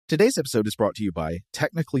Today's episode is brought to you by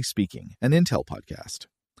Technically Speaking, an Intel podcast.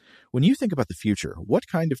 When you think about the future, what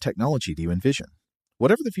kind of technology do you envision?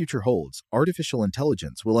 Whatever the future holds, artificial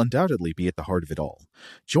intelligence will undoubtedly be at the heart of it all.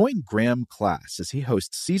 Join Graham Class as he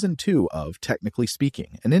hosts Season 2 of Technically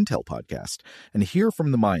Speaking, an Intel podcast, and hear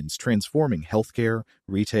from the minds transforming healthcare,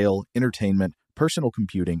 retail, entertainment, personal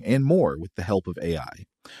computing, and more with the help of AI.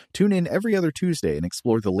 Tune in every other Tuesday and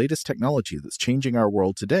explore the latest technology that's changing our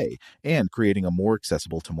world today and creating a more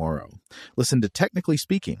accessible tomorrow. Listen to Technically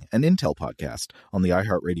Speaking, an Intel podcast on the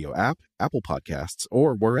iHeartRadio app, Apple Podcasts,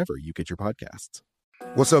 or wherever you get your podcasts.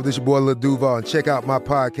 What's up, this your boy Lil Duval, and check out my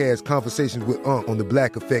podcast, Conversations with Unc, on the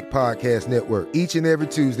Black Effect Podcast Network. Each and every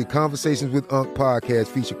Tuesday, Conversations with Unc podcast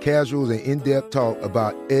feature casuals and in-depth talk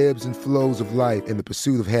about ebbs and flows of life and the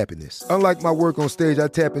pursuit of happiness. Unlike my work on stage, I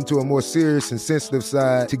tap into a more serious and sensitive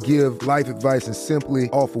side to give life advice and simply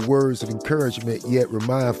offer words of encouragement, yet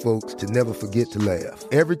remind folks to never forget to laugh.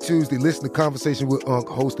 Every Tuesday, listen to Conversations with Unc,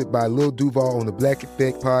 hosted by Lil Duval on the Black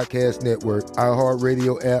Effect Podcast Network,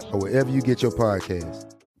 iHeartRadio app, or wherever you get your podcasts.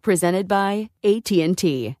 Presented by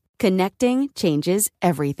AT&T. Connecting changes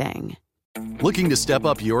everything. Looking to step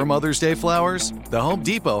up your Mother's Day flowers? The Home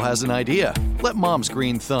Depot has an idea. Let Mom's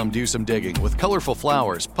green thumb do some digging with colorful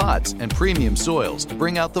flowers, pots, and premium soils to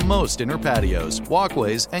bring out the most in her patios,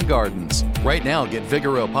 walkways, and gardens. Right now, get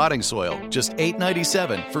Vigoro potting soil, just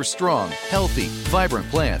 $8.97 for strong, healthy, vibrant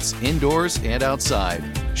plants indoors and outside.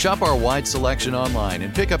 Shop our wide selection online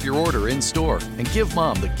and pick up your order in-store and give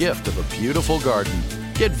Mom the gift of a beautiful garden.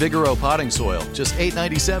 Get Vigoro potting soil, just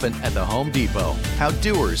 $8.97 at the Home Depot. How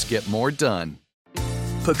doers get more done.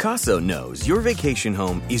 Pacaso knows your vacation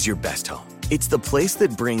home is your best home. It's the place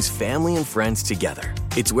that brings family and friends together.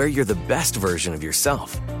 It's where you're the best version of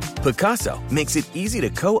yourself. Pacaso makes it easy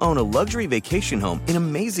to co-own a luxury vacation home in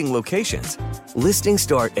amazing locations. Listings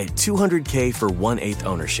start at $200K for 1/8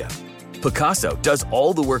 ownership. Pacaso does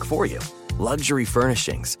all the work for you. Luxury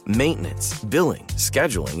furnishings, maintenance, billing,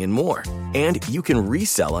 scheduling, and more. And you can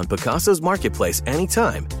resell on Pacaso's marketplace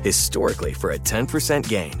anytime, historically for a 10%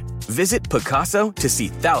 gain. Visit Pacaso to see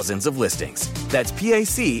thousands of listings. That's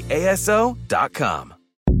PACASO.com.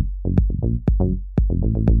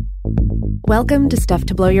 Welcome to Stuff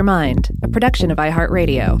to Blow Your Mind, a production of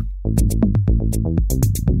iHeartRadio.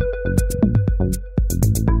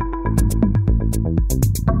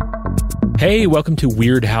 Hey, welcome to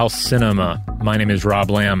Weird House Cinema. My name is Rob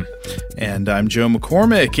Lamb. And I'm Joe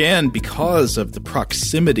McCormick, and because of the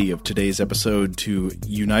proximity of today's episode to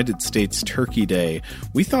United States Turkey Day,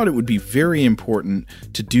 we thought it would be very important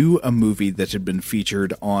to do a movie that had been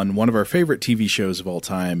featured on one of our favorite TV shows of all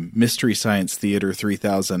time, Mystery Science Theater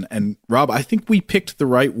 3000. And Rob, I think we picked the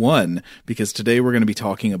right one, because today we're going to be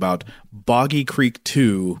talking about Boggy Creek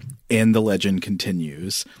 2 and The Legend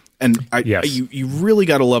Continues. And you really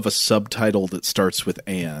got to love a subtitle that starts with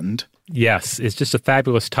 "and." Yes, it's just a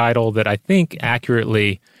fabulous title that I think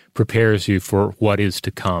accurately prepares you for what is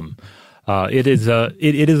to come. It is a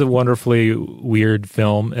wonderfully weird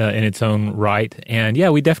film in its own right, and yeah,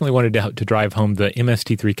 we definitely wanted to drive home the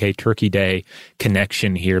MST3K Turkey Day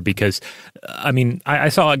connection here because, I mean, I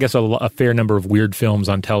saw, I guess, a fair number of weird films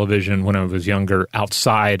on television when I was younger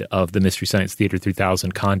outside of the Mystery Science Theater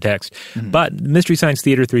 3000 context, but Mystery Science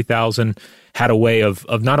Theater 3000 had a way of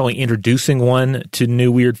not only introducing one to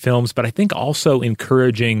new weird films, but I think also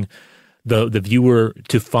encouraging the viewer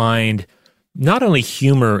to find not only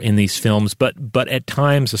humor in these films, but at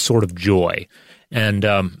times a sort of joy, and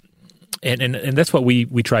that's what we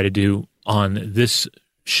try to do on this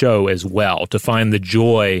show as well, to find the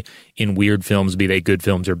joy in weird films, be they good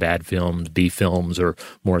films or bad films, B films or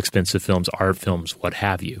more expensive films, art films, what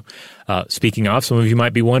have you. Speaking of, some of you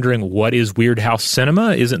might be wondering, what is Weird House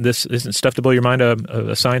Cinema? Isn't Stuff to Blow Your Mind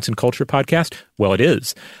a science and culture podcast? Well, it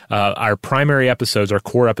is. Our primary episodes, our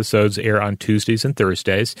core episodes, air on Tuesdays and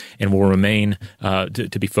Thursdays and will remain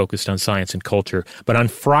to be focused on science and culture. But on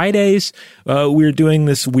Fridays, we're doing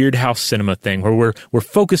this Weird House Cinema thing where we're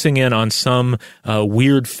focusing in on some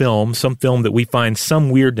weird film, some film that we find some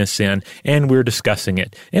weirdness in, and we're discussing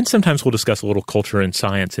it. And sometimes we'll discuss a little culture and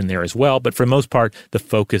science in there as well, but for the most part, the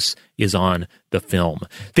focus is on the film.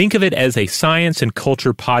 Think of it as a science and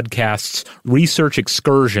culture podcast's research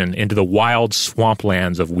excursion into the wild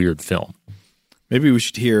swamplands of weird film. Maybe we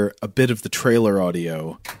should hear a bit of the trailer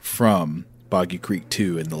audio from Boggy Creek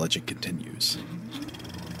 2 and The Legend Continues.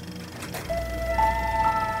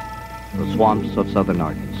 The swamps of southern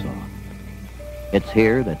Arkansas. It's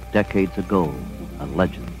here that decades ago a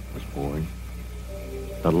legend was born.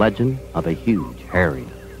 The legend of a huge, hairy,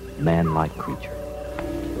 man-like creature.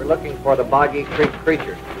 We're looking for the Boggy Creek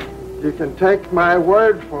creature. You can take my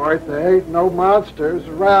word for it, there ain't no monsters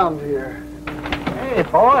around here. Hey,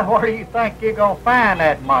 boy, where do you think you're gonna find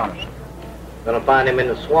that monster? Gonna find him in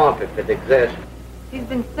the swamp if it exists. He's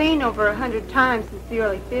been seen over 100 times since the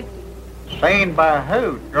early 50s. Seen by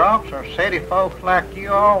who? Drunks or city folks like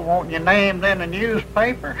you all wanting your names in the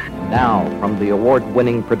newspaper? Now, from the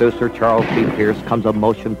award-winning producer Charles B. Pierce comes a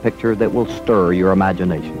motion picture that will stir your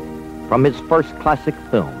imagination. From his first classic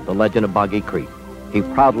film, The Legend of Boggy Creek, he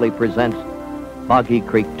proudly presents Boggy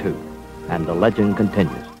Creek 2, and the legend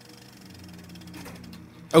continues.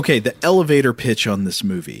 Okay, the elevator pitch on this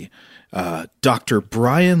movie. Dr.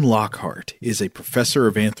 Brian Lockhart is a professor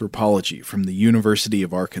of anthropology from the University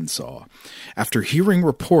of Arkansas. After hearing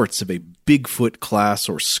reports of a Bigfoot class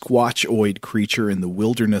or Squatchoid creature in the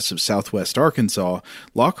wilderness of southwest Arkansas,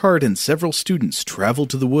 Lockhart and several students traveled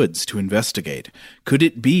to the woods to investigate. Could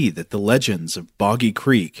it be that the legends of Boggy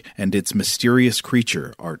Creek and its mysterious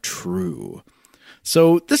creature are true?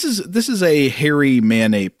 So this is a hairy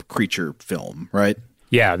man-ape creature film, right?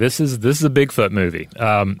 Yeah, this is a Bigfoot movie.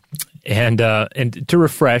 And to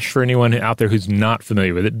refresh for anyone out there who's not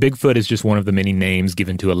familiar with it, Bigfoot is just one of the many names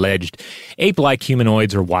given to alleged ape-like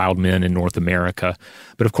humanoids or wild men in North America.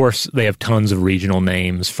 But of course, they have tons of regional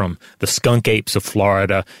names, from the skunk apes of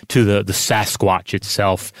Florida to the Sasquatch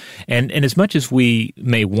itself. And as much as we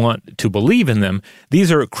may want to believe in them,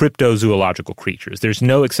 these are cryptozoological creatures. There's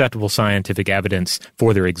no acceptable scientific evidence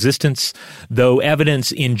for their existence, though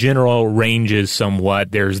evidence in general ranges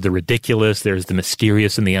somewhat. There's the ridiculous, there's the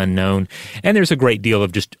mysterious and the unknown, and there's a great deal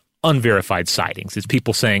of just unverified sightings. It's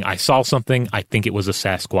people saying, I saw something, I think it was a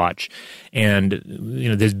Sasquatch. And,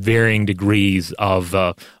 there's varying degrees of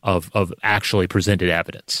actually presented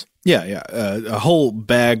evidence. Yeah. A whole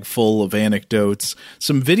bag full of anecdotes,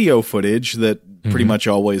 some video footage that pretty much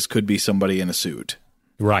always could be somebody in a suit.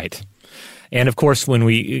 Right. And of course, when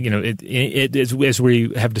we, as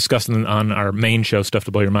we have discussed on our main show, Stuff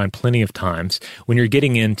to Blow Your Mind, plenty of times, when you're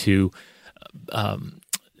getting into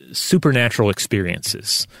supernatural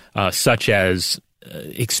experiences, such as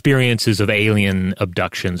experiences of alien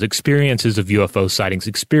abductions, experiences of UFO sightings,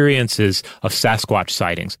 experiences of Sasquatch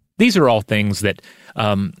sightings. These are all things that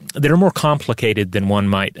are more complicated than one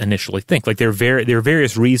might initially think. Like there are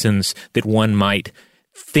various reasons that one might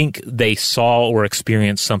think they saw or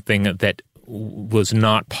experienced something that was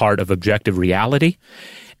not part of objective reality.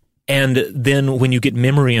 And then when you get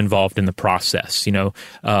memory involved in the process,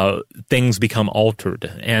 things become altered,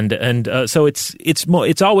 and so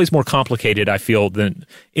it's always more complicated. I feel than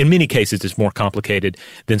in many cases it's more complicated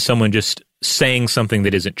than someone just saying something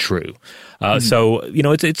that isn't true. So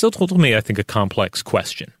it's ultimately, I think, a complex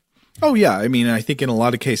question. Oh, yeah. I mean, I think in a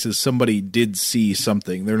lot of cases somebody did see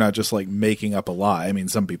something. They're not just like making up a lie. I mean,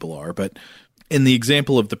 some people are, but in the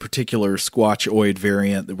example of the particular Squatchoid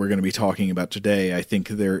variant that we're going to be talking about today, I think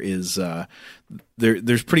there is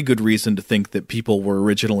there's pretty good reason to think that people were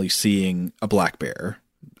originally seeing a black bear,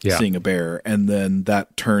 seeing a bear, and then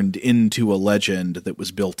that turned into a legend that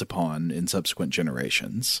was built upon in subsequent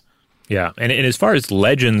generations. Yeah, and as far as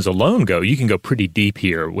legends alone go, you can go pretty deep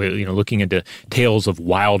here, looking into tales of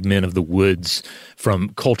wild men of the woods from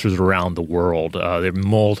cultures around the world. There are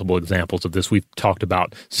multiple examples of this. We've talked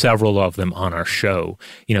about several of them on our show.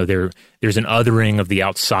 There's an othering of the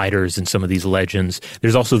outsiders in some of these legends.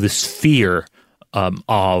 There's also this fear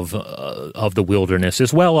of the wilderness,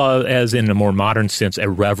 as well as in a more modern sense, a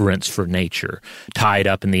reverence for nature, tied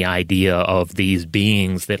up in the idea of these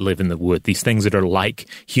beings that live in the wood, these things that are like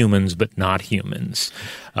humans but not humans.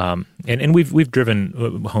 And we've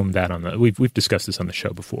driven home that we've discussed this on the show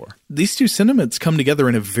before. These two sentiments come together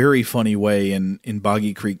in a very funny way in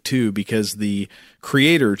Boggy Creek 2, because the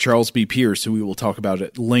creator, Charles B. Pierce, who we will talk about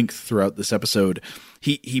at length throughout this episode,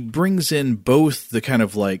 he brings in both the kind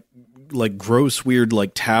of like gross, weird,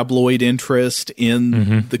 like tabloid interest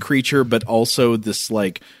in the creature, but also this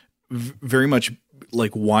like very much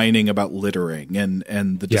like whining about littering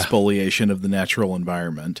and the despoliation of the natural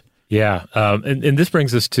environment. Yeah. And this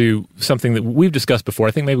brings us to something that we've discussed before.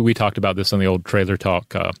 I think maybe we talked about this on the old Trailer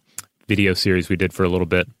Talk video series we did for a little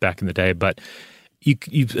bit back in the day, but you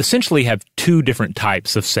essentially have two different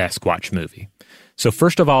types of Sasquatch movie. So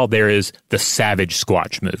first of all, there is the Savage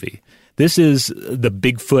Squatch movie. This is the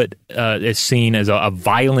Bigfoot is seen as a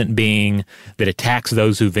violent being that attacks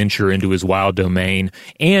those who venture into his wild domain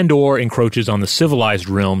and or encroaches on the civilized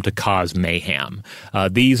realm to cause mayhem.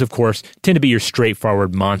 These, of course, tend to be your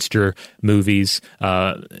straightforward monster movies,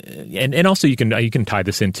 and also you can tie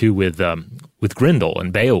this in too with with Grendel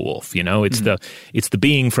and Beowulf. You know, it's the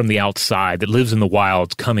being from the outside that lives in the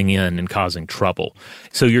wilds coming in and causing trouble.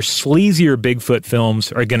 So your sleazier Bigfoot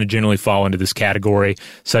films are going to generally fall into this category,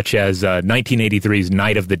 such as 1983's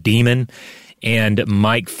Night of the Demon and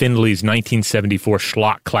Mike Findley's 1974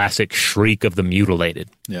 schlock classic Shriek of the Mutilated.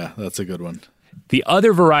 Yeah, that's a good one. The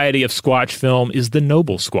other variety of Squatch film is the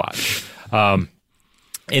noble Squatch.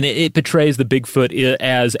 And it portrays the Bigfoot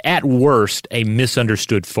as, at worst, a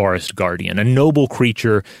misunderstood forest guardian, a noble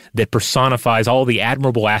creature that personifies all the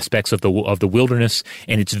admirable aspects of the wilderness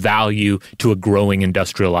and its value to a growing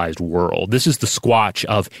industrialized world. This is the Squatch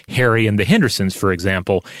of Harry and the Hendersons, for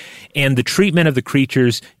example. And the treatment of the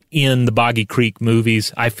creatures in the Boggy Creek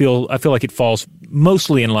movies, I feel like it falls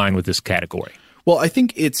mostly in line with this category. Well, I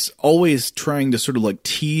think it's always trying to sort of like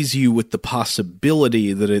tease you with the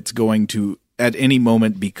possibility that it's going to at any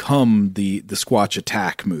moment become the Squatch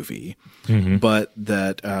Attack movie, but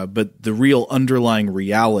the real underlying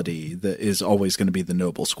reality that is always going to be the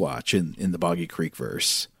noble Squatch in the Boggy Creek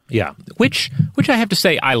verse. Yeah, which I have to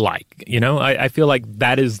say I like. You know, I feel like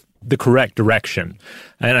that is the correct direction,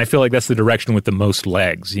 and I feel like that's the direction with the most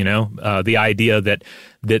legs. You know, the idea that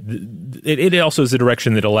it also is the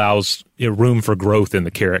direction that allows room for growth in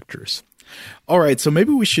the characters. All right, so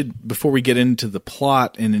maybe we should, before we get into the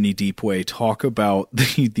plot in any deep way, talk about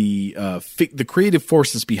the creative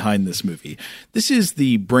forces behind this movie. This is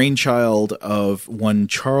the brainchild of one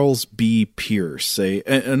Charles B. Pierce,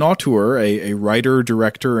 an auteur, a writer,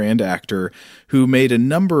 director, and actor who made a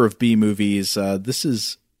number of B movies. This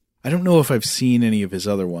is, I don't know if I've seen any of his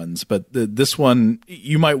other ones, but this one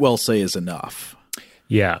you might well say is enough.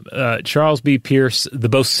 Yeah, Charles B. Pierce, the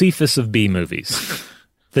Bocephus of B movies.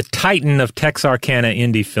 The titan of Texarkana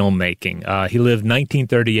indie filmmaking. He lived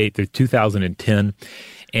 1938 through 2010,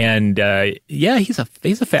 and he's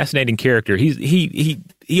a fascinating character.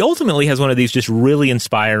 He ultimately has one of these just really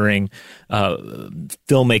inspiring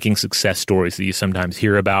filmmaking success stories that you sometimes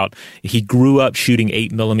hear about. He grew up shooting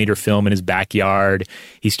 8mm film in his backyard.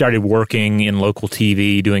 He started working in local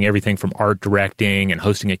TV, doing everything from art directing and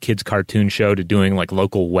hosting a kids' cartoon show to doing like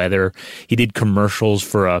local weather. He did commercials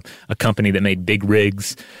for a company that made big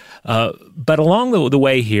rigs. But along the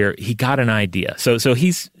way here, he got an idea. So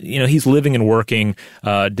he's living and working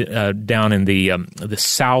down in the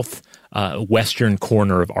south western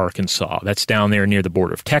corner of Arkansas. That's down there near the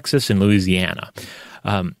border of Texas and Louisiana.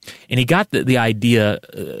 And he got the idea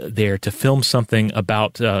there to film something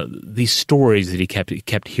about these stories that he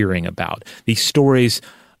kept hearing about, these stories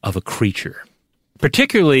of a creature,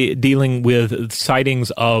 particularly dealing with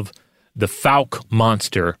sightings of the Fouke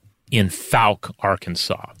monster in Fouke,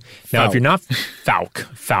 Arkansas. Now, if you're not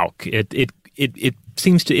Fouke, it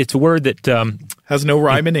seems to, it's a word that has no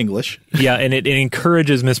rhyme in English. Yeah, and it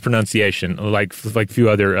encourages mispronunciation, like few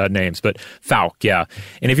other names. But Fouke, yeah.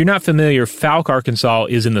 And if you're not familiar, Fouke, Arkansas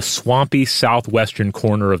is in the swampy southwestern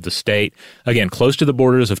corner of the state. Again, close to the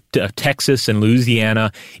borders of Texas and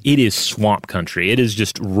Louisiana. It is swamp country. It is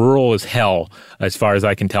just rural as hell, as far as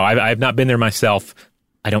I can tell. I've not been there myself,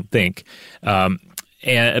 I don't think. But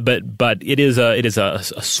it is a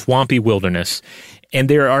swampy wilderness, and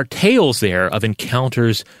there are tales there of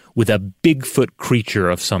encounters with a Bigfoot creature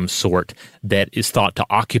of some sort that is thought to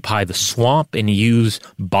occupy the swamp and use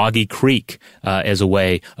Boggy Creek as a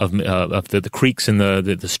way of the creeks and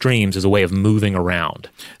the streams as a way of moving around.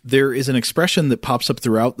 There is an expression that pops up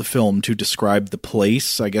throughout the film to describe the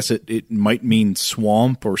place. I guess it might mean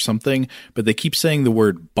swamp or something, but they keep saying the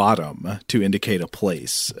word bottom to indicate a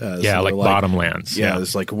place. So like bottomlands. Yeah,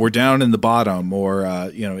 it's like we're down in the bottom, or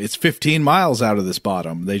it's 15 miles out of this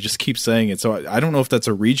bottom. They just keep saying it. So I don't know if that's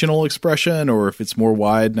a regional expression or if it's more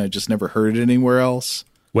wide and I just never heard it anywhere else.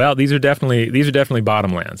 Well, these are definitely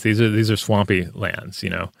bottomlands. These are swampy lands,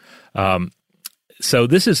 So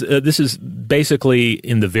this is basically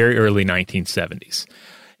in the very early 1970s,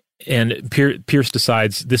 and Pierce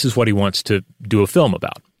decides this is what he wants to do a film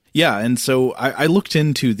about. Yeah, and so I looked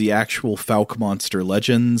into the actual Fouke monster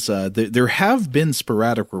legends. There have been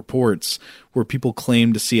sporadic reports where people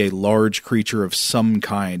claim to see a large creature of some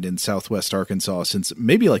kind in southwest Arkansas since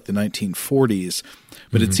maybe like the 1940s.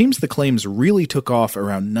 But it seems the claims really took off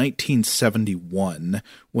around 1971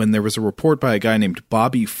 when there was a report by a guy named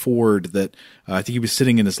Bobby Ford that I think he was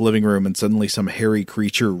sitting in his living room and suddenly some hairy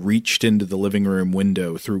creature reached into the living room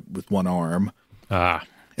window with one arm. And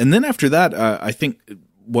then after that, I think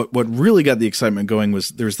what really got the excitement going was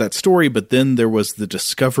there's that story, but then there was the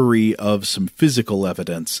discovery of some physical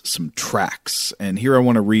evidence, some tracks. And here I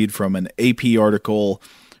want to read from an AP article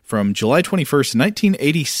from July 21st,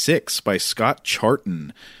 1986 by Scott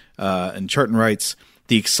Charton. And Charton writes,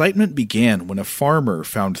 The excitement began when a farmer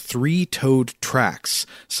found 3-toed tracks,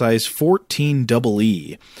 size 14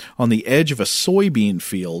 EE, on the edge of a soybean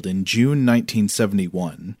field in June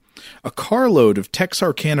 1971. A carload of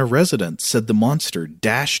Texarkana residents said the monster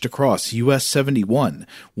dashed across US 71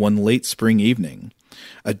 one late spring evening.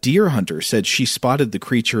 A deer hunter said she spotted the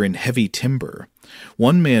creature in heavy timber.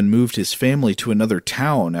 One man moved his family to another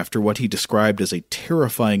town after what he described as a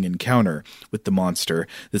terrifying encounter with the monster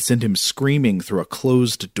that sent him screaming through a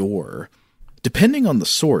closed door. Depending on the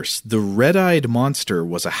source, the red-eyed monster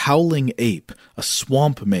was a howling ape, a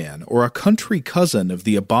swamp man, or a country cousin of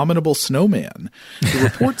the abominable snowman. The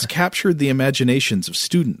reports captured the imaginations of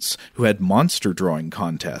students who had monster drawing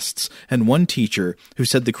contests, and one teacher who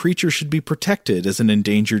said the creature should be protected as an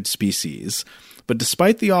endangered species. But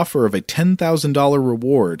despite the offer of a $10,000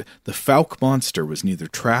 reward, the Fouke monster was neither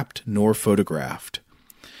trapped nor photographed.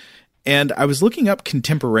 And I was looking up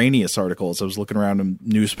contemporaneous articles. I was looking around in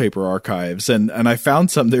newspaper archives, and I found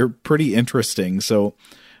some that are pretty interesting. So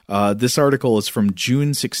this article is from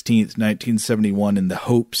June 16th, 1971 in the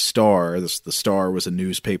Hope Star. The Star was a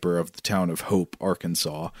newspaper of the town of Hope,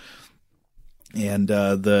 Arkansas. And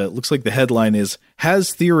looks like the headline is,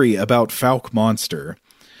 "Has Theory About Fouke Monster."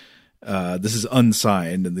 This is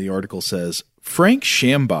unsigned, and the article says, Frank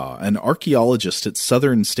Shambaugh, an archaeologist at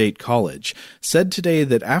Southern State College, said today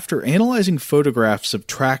that after analyzing photographs of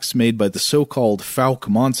tracks made by the so-called Fouke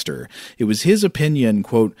monster, it was his opinion,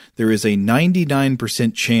 quote, "there is a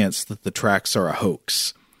 99% chance that the tracks are a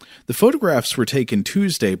hoax." The photographs were taken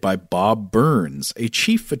Tuesday by Bob Burns, a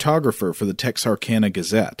chief photographer for the Texarkana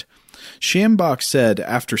Gazette. Shambaugh said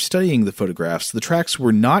after studying the photographs, the tracks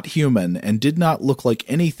were not human and did not look like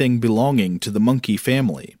anything belonging to the monkey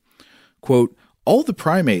family. Quote, "All the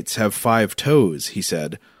primates have 5 toes, he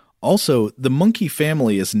said. Also, the monkey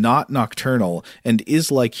family is not nocturnal and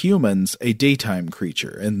is, like humans, a daytime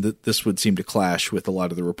creature." And this would seem to clash with a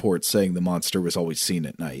lot of the reports saying the monster was always seen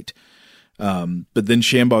at night. But then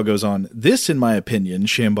Shambaugh goes on, "This, in my opinion,"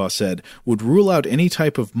 Shambaugh said, "would rule out any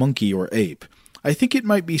type of monkey or ape. I think it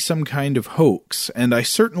might be some kind of hoax, and I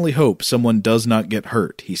certainly hope someone does not get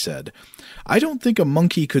hurt," he said. "I don't think a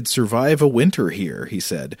monkey could survive a winter here," he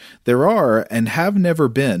said. "There are, and have never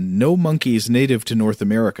been, no monkeys native to North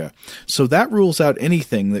America, so that rules out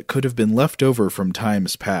anything that could have been left over from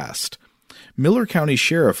times past." Miller County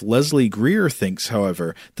Sheriff Leslie Greer thinks,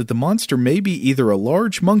 however, that the monster may be either a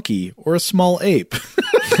large monkey or a small ape.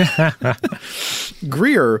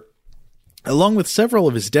 Greer, along with several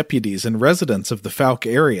of his deputies and residents of the Fouke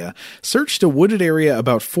area, searched a wooded area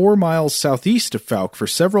about 4 miles southeast of Fouke for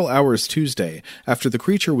several hours Tuesday after the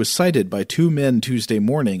creature was sighted by 2 men Tuesday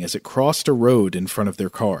morning as it crossed a road in front of their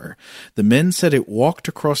car. The men said it walked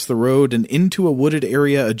across the road and into a wooded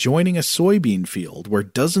area adjoining a soybean field where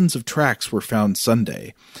dozens of tracks were found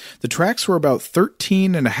Sunday. The tracks were about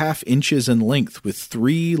 13.5 inches in length with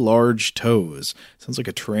 3 large toes. Sounds like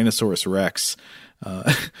a Tyrannosaurus Rex.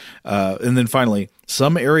 And then finally,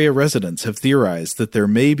 some area residents have theorized that there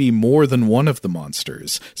may be more than one of the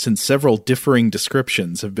monsters, since several differing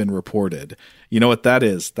descriptions have been reported. You know what that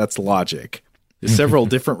is? That's logic. There's several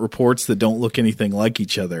different reports that don't look anything like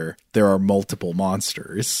each other. There are multiple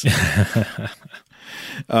monsters.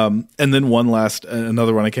 And then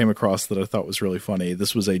another one I came across that I thought was really funny.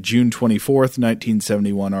 This was a June 24th,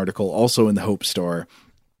 1971 article, also in the Hope Star.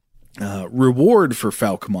 Reward for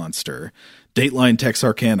Fouke monster. Dateline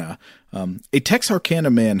Texarkana. A Texarkana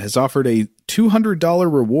man has offered a $200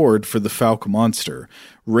 reward for the Fouke monster.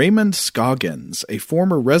 Raymond Scoggins, a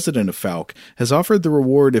former resident of Fouke, has offered the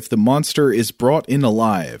reward if the monster is brought in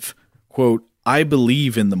alive. Quote, "I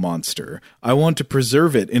believe in the monster. I want to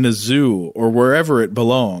preserve it in a zoo or wherever it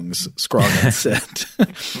belongs," Scoggins said.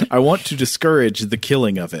 "I want to discourage the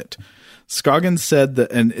killing of it." Scoggins said that,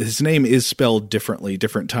 and his name is spelled differently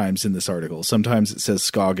different times in this article. Sometimes it says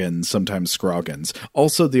Scoggins, sometimes Scroggins.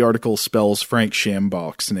 Also, the article spells Frank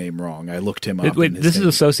Shambaugh's name wrong. I looked him up. Wait, this is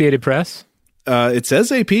Associated Press? It says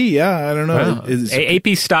AP, yeah. I don't know. Wow.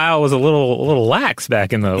 AP style was a little lax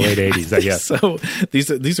back in the late 80s, I guess. So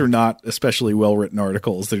these are not especially well-written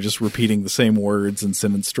articles. They're just repeating the same words and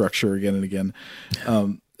sentence structure again and again.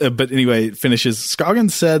 But anyway, it finishes.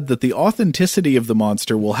 Scoggins said that the authenticity of the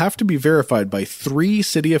monster will have to be verified by 3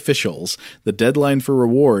 city officials. The deadline for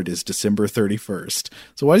reward is December 31st.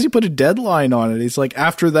 So why does he put a deadline on it? He's like,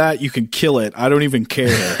 after that, you can kill it. I don't even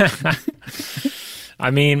care. I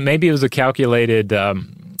mean, maybe it was a calculated,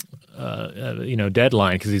 deadline,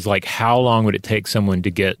 because he's like, how long would it take someone to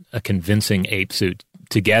get a convincing ape suit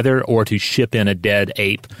together or to ship in a dead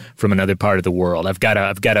ape from another part of the world. I've got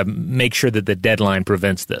to make sure that the deadline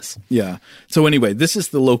prevents this. Yeah. So anyway, this is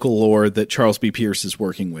the local lore that Charles B. Pierce is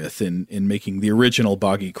working with in making the original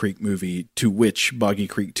Boggy Creek movie, to which Boggy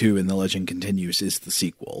Creek 2 and The Legend Continues is the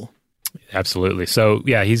sequel. Absolutely. So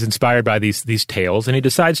yeah, he's inspired by these tales, and he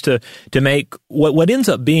decides to make what ends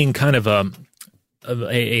up being kind of a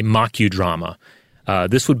mocudrama.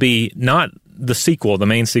 This would be not the sequel, the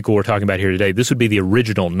main sequel we're talking about here today. This would be the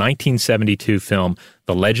original 1972 film,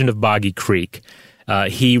 The Legend of Boggy Creek.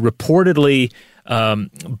 He reportedly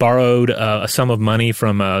borrowed a sum of money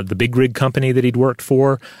from the Big Rig company that he'd worked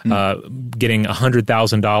for, getting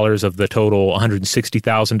 $100,000 of the total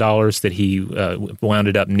 $160,000 that he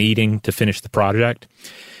wound up needing to finish the project.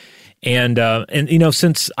 And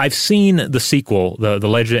since I've seen the sequel, the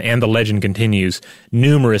Legend and The Legend Continues,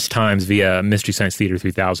 numerous times via Mystery Science Theater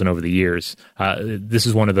 3000 over the years, this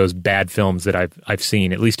is one of those bad films that I've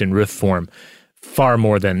seen, at least in riff form, far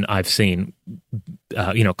more than I've seen,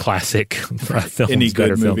 classic films. Any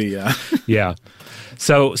good movie, films. Yeah.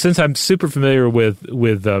 So since I'm super familiar with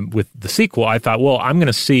the sequel, I thought, well, I'm going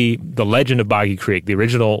to see The Legend of Boggy Creek, the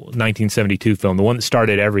original 1972 film, the one that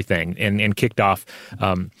started everything and kicked off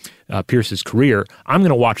Pierce's career. I'm going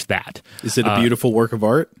to watch that. Is it a beautiful work of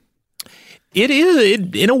art? It is,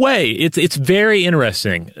 in a way. It's very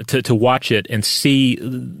interesting to watch it and see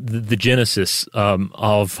the genesis of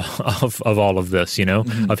all of this,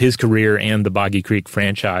 of his career and the Boggy Creek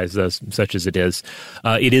franchise, such as it is.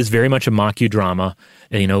 It is very much a mocudrama.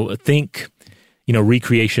 Think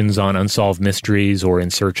recreations on Unsolved Mysteries or In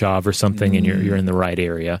Search Of or something, and you're in the right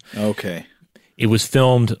area. Okay. It was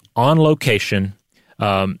filmed on location.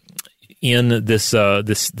 In this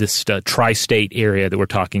tri-state area that we're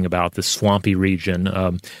talking about, this swampy region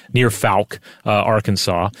near Fouke,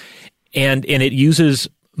 Arkansas, and it uses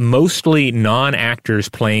mostly non-actors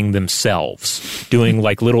playing themselves, doing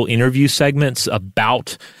like little interview segments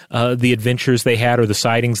about the adventures they had or the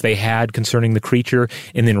sightings they had concerning the creature,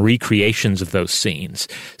 and then recreations of those scenes.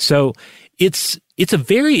 So it's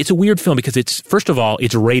a weird film because first of all,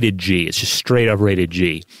 it's rated G. It's just straight up rated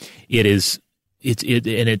G.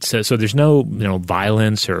 So there's no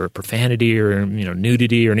violence or profanity or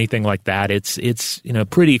nudity or anything like that. It's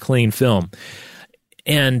pretty clean film,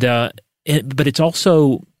 but it's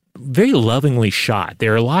also very lovingly shot.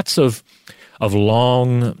 There are lots of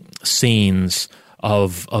long scenes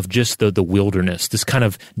of just the wilderness, this kind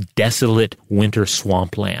of desolate winter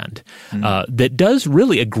swampland that does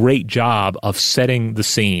really a great job of setting the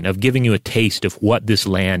scene, of giving you a taste of what this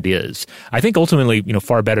land is. I think ultimately,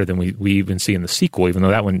 far better than we even see in the sequel, even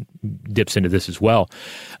though that one dips into this as well.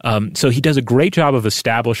 So he does a great job of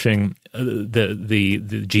establishing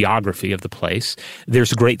the geography of the place.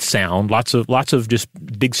 There's great sound, lots of just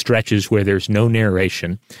big stretches where there's no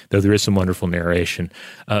narration, though there is some wonderful narration,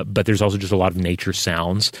 but there's also just a lot of nature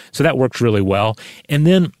sounds. So that works really well. And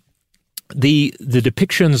then the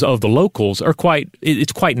depictions of the locals are quite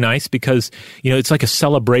nice because it's like a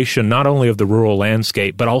celebration not only of the rural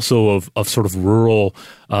landscape but also of sort of rural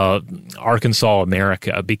Arkansas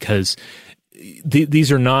America, because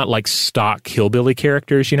these are not like stock hillbilly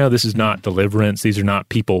characters. This is not Deliverance. These are not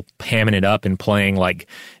people hamming it up and playing like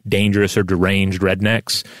dangerous or deranged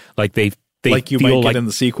rednecks. Like they like you might get in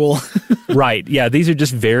the sequel. Right. Yeah. These are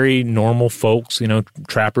just very normal folks,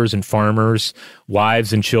 trappers and farmers,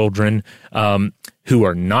 wives and children, who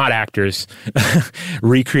are not actors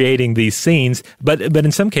recreating these scenes, but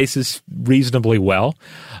in some cases reasonably well.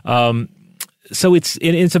 So it's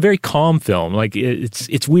a very calm film. Like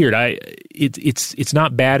it's weird. It's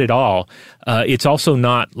not bad at all. It's also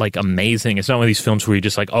not like amazing. It's not one of these films where you're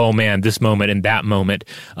just like, oh man, this moment and that moment.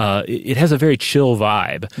 It has a very chill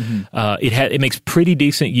vibe. Mm-hmm. It makes pretty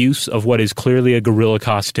decent use of what is clearly a gorilla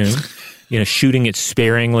costume. Shooting it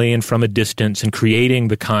sparingly and from a distance and creating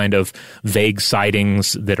the kind of vague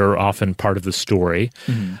sightings that are often part of the story.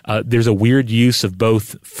 Mm-hmm. There's a weird use of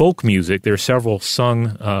both folk music. There are several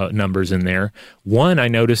sung numbers in there. One I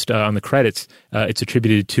noticed on the credits, it's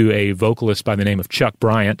attributed to a vocalist by the name of Chuck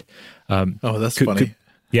Bryant. That's funny.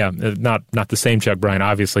 Not the same Chuck Bryant,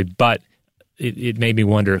 obviously, but it made me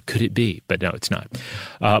wonder, could it be? But no, it's not.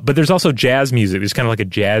 But there's also jazz music. There's kind of like a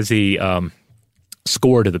jazzy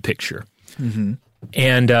score to the picture. Mm-hmm.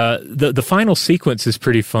 And the final sequence is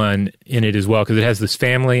pretty fun in it as well, because it has this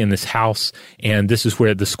family and this house, and this is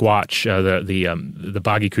where the Squatch, the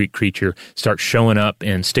Boggy Creek creature, starts showing up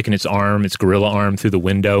and sticking its gorilla arm through the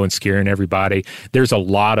window and scaring everybody. There's a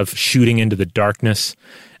lot of shooting into the darkness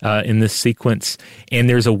in this sequence, and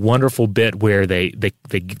there's a wonderful bit where they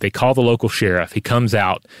call the local sheriff. He comes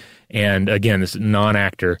out, And again, this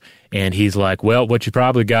non-actor, and he's like, well, what you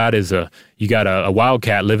probably got is you got a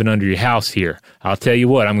wildcat living under your house here. I'll tell you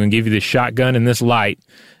what, I'm going to give you this shotgun and this light,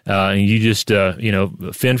 and you just,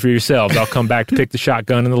 fend for yourselves. I'll come back to pick the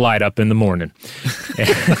shotgun and the light up in the morning.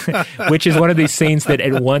 Which is one of these scenes that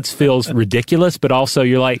at once feels ridiculous, but also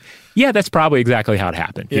you're like, yeah, that's probably exactly how it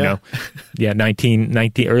happened. Yeah. You know, yeah,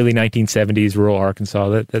 early 1970s, rural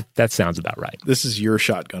Arkansas. That sounds about right. This is your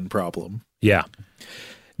shotgun problem. Yeah.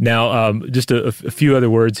 Now, just a few other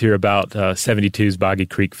words here about 72's Boggy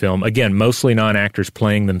Creek film. Again, mostly non-actors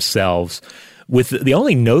playing themselves, with the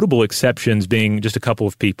only notable exceptions being just a couple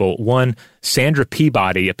of people. One, Sandra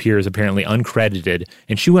Peabody appears apparently uncredited,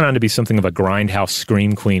 and she went on to be something of a grindhouse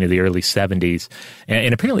scream queen of the early 70s,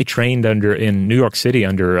 and apparently trained in New York City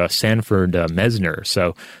under Sanford Mesner.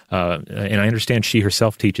 So, and I understand she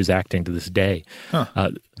herself teaches acting to this day. Huh.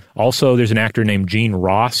 Also, there's an actor named Gene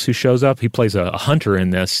Ross who shows up. He plays a hunter in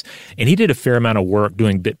this, and he did a fair amount of work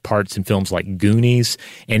doing bit parts in films like Goonies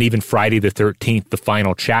and even Friday the 13th, The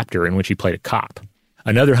Final Chapter, in which he played a cop.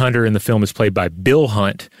 Another hunter in the film is played by Bill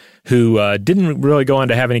Hunt, who didn't really go on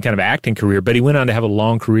to have any kind of acting career, but he went on to have a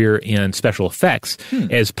long career in special effects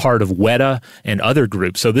as part of Weta and other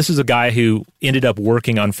groups. So this is a guy who ended up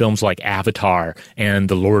working on films like Avatar and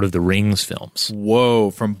the Lord of the Rings films. Whoa,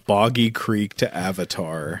 from Boggy Creek to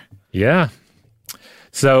Avatar. Yeah.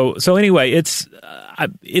 So anyway, it's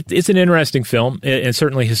an interesting film, and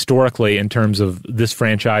certainly historically in terms of this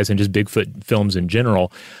franchise and just Bigfoot films in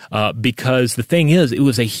general, because the thing is, it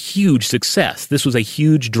was a huge success. This was a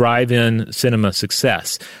huge drive-in cinema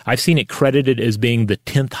success. I've seen it credited as being the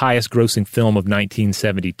 10th highest grossing film of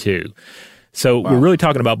 1972. So We're really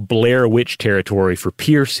talking about Blair Witch territory for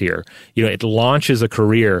Pierce here. You know, it launches a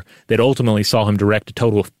career that ultimately saw him direct a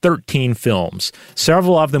total of 13 films,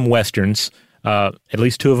 several of them Westerns, at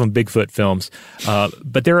least 2 of them Bigfoot films.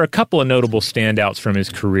 But there are a couple of notable standouts from his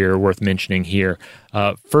career worth mentioning here.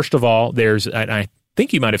 First of all, I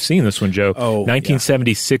think you might have seen this one, Joe.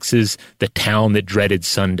 1976's The Town That Dreaded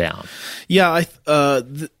Sundown. Yeah,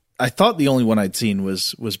 I thought the only one I'd seen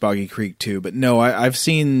was Boggy Creek 2, but no, I've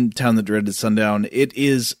seen Town That Dreaded Sundown. It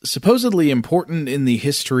is supposedly important in the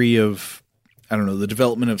history of, I don't know, the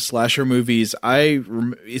development of slasher movies.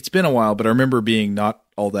 It's been a while, but I remember being not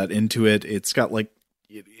all that into it. It's got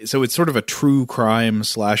so it's sort of a true crime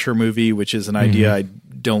slasher movie, which is an idea I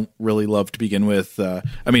don't really love to begin with.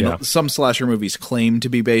 Some slasher movies claim to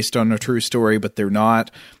be based on a true story, but they're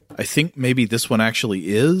not. I think maybe this one actually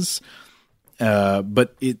is.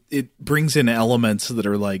 But it brings in elements that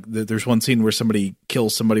are like, there's one scene where somebody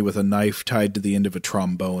kills somebody with a knife tied to the end of a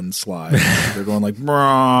trombone slide. They're going like,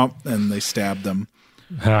 and they stab them.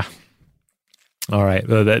 All right.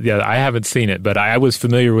 I haven't seen it, but I was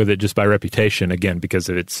familiar with it just by reputation, again, because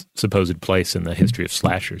of its supposed place in the history of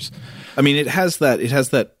slashers. I mean, it has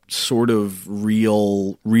that sort of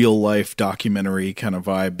real life documentary kind of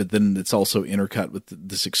vibe, but then it's also intercut with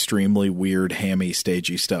this extremely weird, hammy,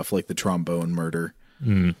 stagey stuff like the trombone murder.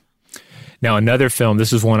 Now, another film,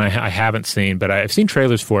 this is one I haven't seen, but I've seen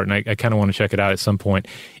trailers for it, and I kind of want to check it out at some point,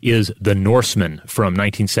 is The Norseman from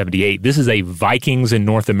 1978. This is a Vikings in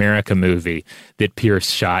North America movie that Pierce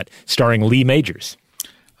shot, starring Lee Majors.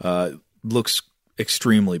 Looks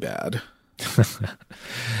extremely bad.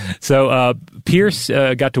 So Pierce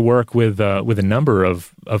got to work with a number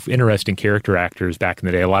of interesting character actors back in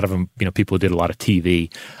the day. A lot of them, people who did a lot of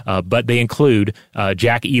TV, but they include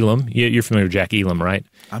Jack Elam. You're familiar with Jack Elam, right?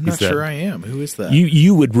 I'm not sure I am. Who is that?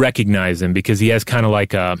 You would recognize him because he has kind of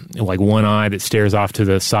like one eye that stares off to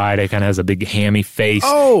the side. He kind of has a big hammy face.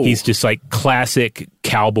 Oh, he's just like classic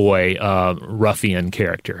cowboy ruffian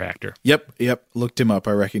character actor. Yep. Looked him up.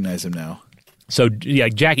 I recognize him now. So yeah,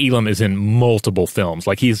 Jack Elam is in multiple films.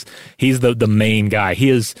 Like he's the main guy.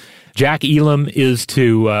 Jack Elam is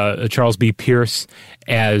to Charles B. Pierce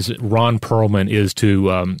as Ron Perlman is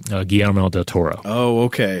to Guillermo del Toro. Oh,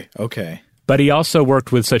 okay. But he also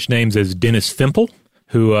worked with such names as Dennis Fimple,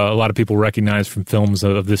 who a lot of people recognize from films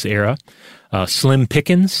of this era, Slim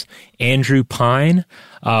Pickens, Andrew Pine.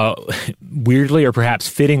 Weirdly, or perhaps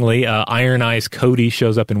fittingly, Iron Eyes Cody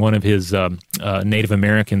shows up in one of his Native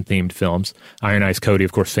American-themed films. Iron Eyes Cody,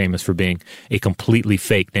 of course, famous for being a completely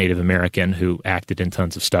fake Native American who acted in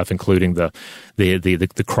tons of stuff, including the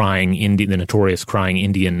crying Indian, the notorious Crying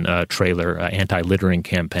Indian trailer anti-littering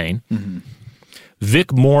campaign. Mm-hmm.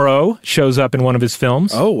 Vic Morrow shows up in one of his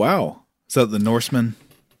films. Oh, wow. Is that The Norseman?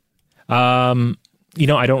 I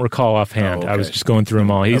don't recall offhand. Oh, okay. I was just going through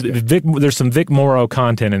them all. There's some Vic Morrow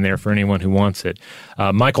content in there for anyone who wants it.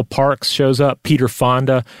 Michael Parks shows up, Peter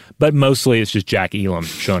Fonda, but mostly it's just Jack Elam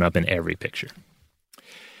showing up in every picture.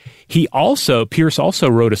 Pierce also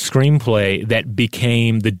wrote a screenplay that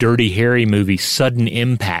became the Dirty Harry movie Sudden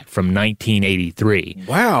Impact from 1983.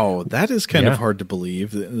 Wow, that is kind of hard to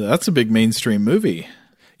believe. That's a big mainstream movie.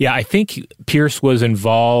 Yeah, I think Pierce was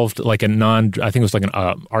involved I think it was like an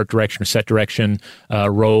art direction or set direction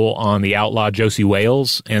role on The Outlaw Josie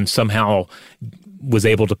Wales, and somehow was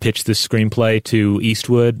able to pitch this screenplay to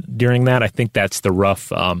Eastwood during that. I think that's the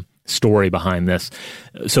rough story behind this.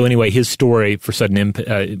 So anyway, his story for Sudden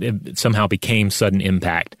Impact somehow became Sudden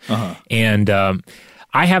Impact. Uh-huh. And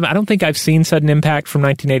I don't think I've seen Sudden Impact from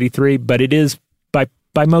 1983, but it is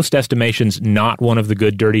by most estimations not one of the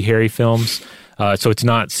good Dirty Harry films. So it's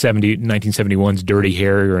not 1971's Dirty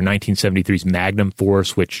Harry or 1973's Magnum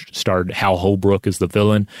Force, which starred Hal Holbrook as the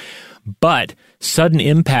villain. But Sudden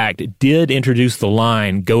Impact did introduce the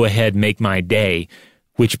line, "Go ahead, make my day,"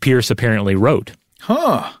 which Pierce apparently wrote.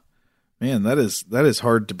 Huh. Man, that is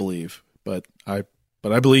hard to believe, but I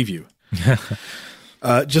believe you.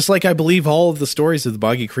 Just like I believe all of the stories of the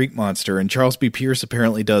Boggy Creek Monster, and Charles B. Pierce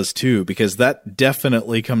apparently does too, because that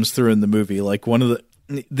definitely comes through in the movie. Like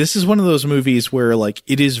this is one of those movies where like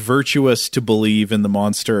it is virtuous to believe in the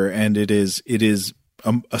monster, and it is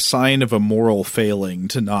a sign of a moral failing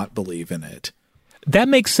to not believe in it. That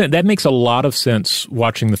makes sense. That makes a lot of sense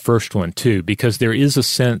watching the first one too, because there is a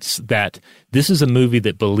sense that this is a movie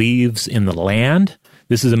that believes in the land.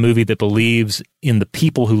 This is a movie that believes in the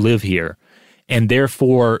people who live here. And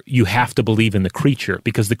therefore, you have to believe in the creature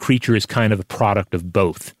because the creature is kind of a product of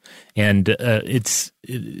both. And so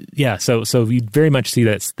you very much see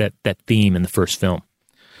that theme in the first film.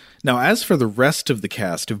 Now, as for the rest of the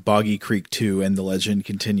cast of Boggy Creek 2 and The Legend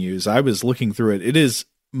Continues, I was looking through it. It is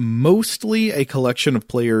mostly a collection of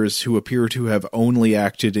players who appear to have only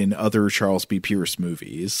acted in other Charles B. Pierce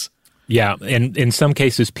movies. Yeah, and in some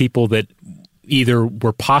cases, people that either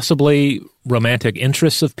were possibly romantic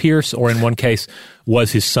interests of Pierce, or in one case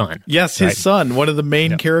was his son. Yes, his son. One of the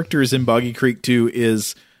main characters in Boggy Creek 2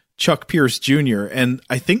 is Chuck Pierce Jr. And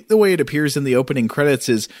I think the way it appears in the opening credits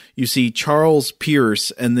is you see Charles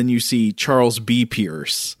Pierce and then you see Charles B.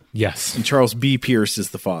 Pierce. Yes. And Charles B. Pierce is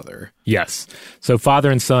the father. Yes. So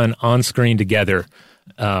father and son on screen together,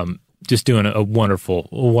 just doing a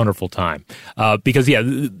wonderful time. Because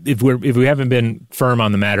if we haven't been firm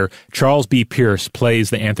on the matter, Charles B. Pierce plays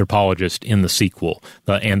the anthropologist in the sequel,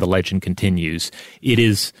 and The Legend Continues. It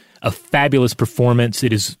is a fabulous performance.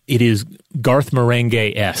 It is Garth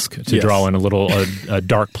Marenghi-esque to draw in a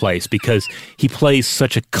dark place, because he plays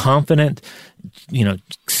such a confident,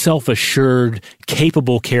 self-assured,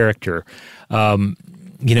 capable character.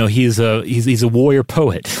 He's a warrior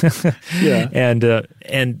poet. Yeah.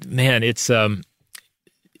 And man, it's a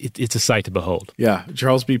sight to behold. Yeah.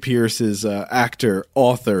 Charles B. Pierce is actor,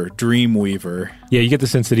 author, dream weaver. Yeah, you get the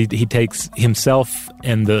sense that he takes himself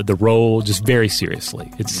and the role just very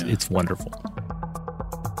seriously. It's wonderful.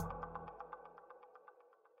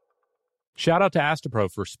 Shout out to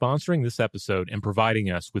Astapro for sponsoring this episode and providing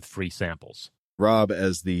us with free samples. Rob,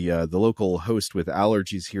 as the local host with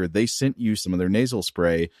allergies here, they sent you some of their nasal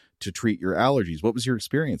spray to treat your allergies. What was your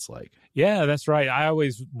experience like? Yeah, that's right. I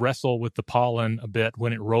always wrestle with the pollen a bit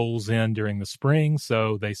when it rolls in during the spring,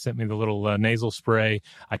 so they sent me the little nasal spray.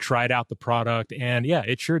 I tried out the product, and yeah,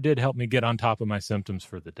 it sure did help me get on top of my symptoms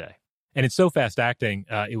for the day. And it's so fast acting,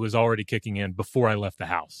 it was already kicking in before I left the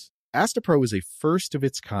house. Astapro is a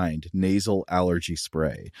first-of-its-kind nasal allergy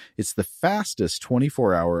spray. It's the fastest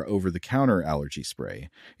 24-hour over-the-counter allergy spray.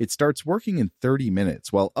 It starts working in 30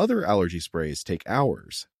 minutes, while other allergy sprays take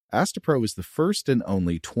hours. Astapro is the first and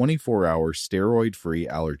only 24-hour steroid-free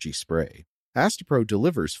allergy spray. Astapro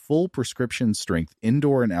delivers full prescription-strength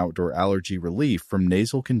indoor and outdoor allergy relief from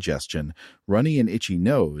nasal congestion, runny and itchy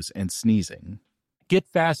nose, and sneezing. Get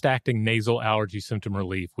fast-acting nasal allergy symptom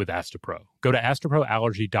relief with Astapro. Go to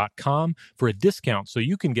astaproallergy.com for a discount so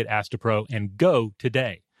you can get Astapro and go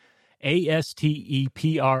today.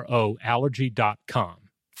 ASTEPRO allergy.com.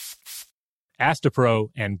 Astapro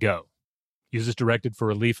and go. Use as directed for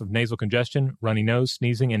relief of nasal congestion, runny nose,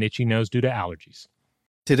 sneezing, and itchy nose due to allergies.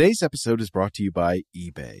 Today's episode is brought to you by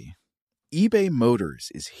eBay. eBay Motors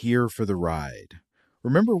is here for the ride.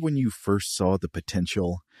 Remember when you first saw the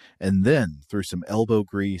potential? And then, through some elbow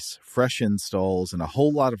grease, fresh installs, and a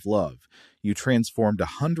whole lot of love, you transformed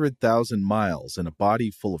 100,000 miles and a body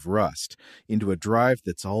full of rust into a drive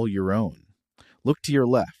that's all your own. Look to your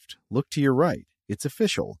left. Look to your right. It's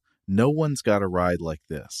official. No one's got a ride like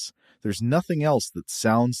this. There's nothing else that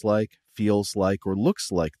sounds like, feels like, or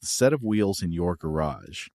looks like the set of wheels in your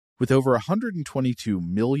garage. With over 122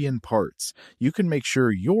 million parts, you can make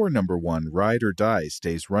sure your number one ride or die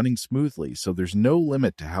stays running smoothly, so there's no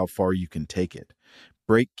limit to how far you can take it.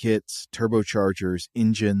 brake kits, turbochargers,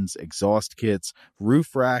 engines, exhaust kits,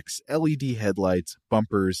 roof racks, LED headlights,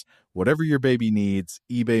 bumpers, whatever your baby needs,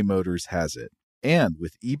 eBay Motors has it. And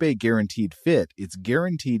with eBay Guaranteed Fit, it's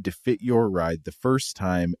guaranteed to fit your ride the first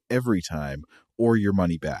time, every time, or your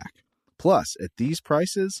money back. Plus, at these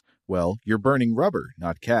prices, well, you're burning rubber,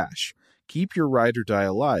 not cash. Keep your ride or die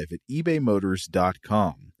alive at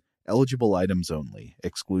ebaymotors.com. Eligible items only.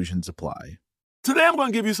 Exclusions apply. Today I'm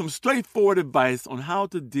going to give you some straightforward advice on how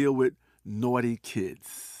to deal with naughty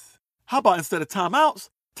kids. How about instead of timeouts,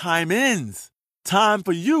 time-ins? Time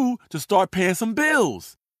for you to start paying some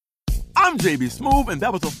bills. I'm JB Smoove, and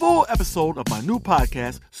that was a full episode of my new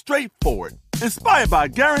podcast, Straightforward, inspired by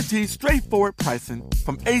guaranteed straightforward pricing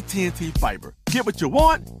from AT&T Fiber. Get what you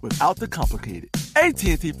want without the complicated.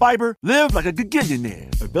 AT&T Fiber, live like a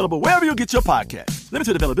gigillionaire. Available wherever you get your podcasts.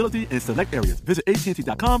 Limited availability in select areas. Visit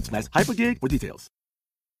AT&T.com/hypergig for details.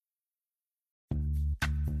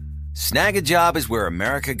 Snag a Job is where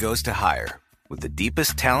America goes to hire, with the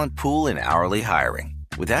deepest talent pool in hourly hiring.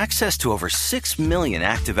 With access to over 6 million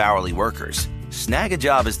active hourly workers, Snag a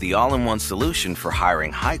Job is the all-in-one solution for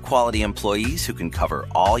hiring high-quality employees who can cover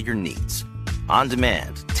all your needs. On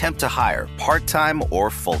demand, temp to hire, part-time or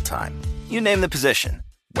full-time. You name the position.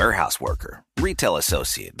 Warehouse worker, retail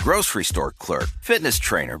associate, grocery store clerk, fitness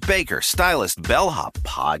trainer, baker, stylist, bellhop,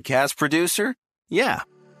 podcast producer. Yeah,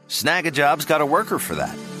 Snag a Job's got a worker for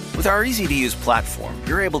that. With our easy-to-use platform,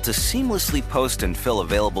 you're able to seamlessly post and fill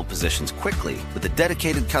available positions quickly with a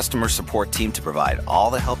dedicated customer support team to provide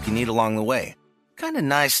all the help you need along the way. Kind of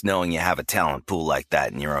nice knowing you have a talent pool like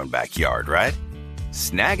that in your own backyard, right?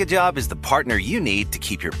 Snag a Job is the partner you need to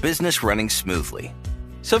keep your business running smoothly.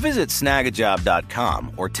 So visit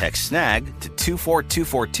snagajob.com or text SNAG to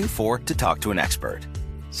 242424 to talk to an expert.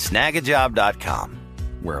 Snagajob.com,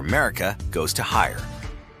 where America goes to hire.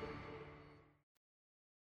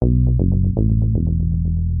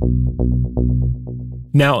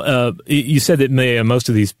 Now, you said that most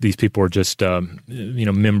of these people are just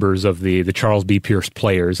members of the Charles B. Pierce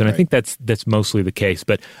Players, and I think that's mostly the case.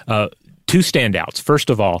 But two standouts.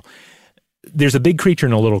 First of all, there's a big creature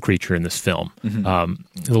and a little creature in this film. Mm-hmm.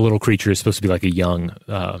 The little creature is supposed to be like a young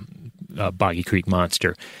Boggy Creek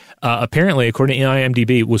monster. Apparently, according to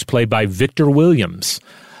IMDb, was played by Victor Williams.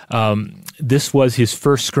 This was his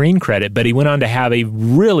first screen credit, but he went on to have a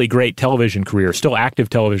really great television career, still active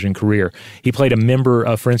television career. He played a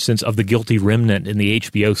member, for instance, of the Guilty Remnant in the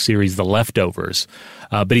HBO series The Leftovers.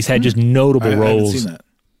 But he's had just notable roles. I haven't seen that.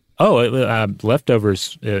 Oh,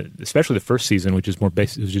 Leftovers, especially the first season, which is more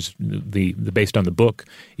based, just the based on the book,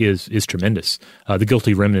 is tremendous. The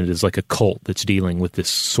Guilty Remnant is like a cult that's dealing with this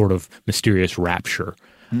sort of mysterious rapture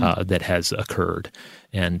that has occurred.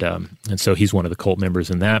 And so he's one of the cult members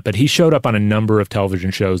in that. But he showed up on a number of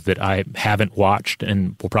television shows that I haven't watched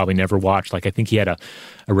and will probably never watch. Like I think he had a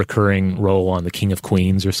recurring role on The King of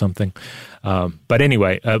Queens or something. But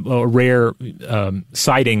anyway, a rare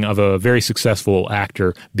sighting of a very successful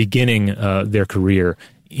actor beginning their career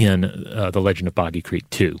in The Legend of Boggy Creek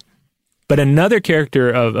 2. But another character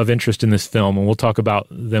of interest in this film, and we'll talk about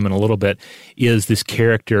them in a little bit, is this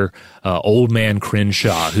character, Old Man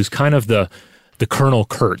Crenshaw, who's kind of the Colonel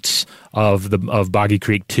Kurtz of Boggy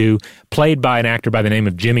Creek 2, played by an actor by the name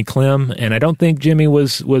of Jimmy Clem. And I don't think Jimmy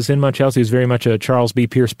was in much else. He was very much a Charles B.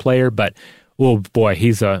 Pierce player, but oh boy,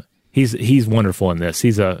 he's wonderful in this.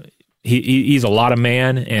 He's a lot of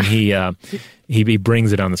man, and he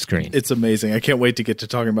brings it on the screen. It's amazing. I can't wait to get to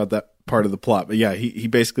talking about that part of the plot. But yeah, he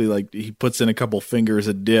basically he puts in a couple fingers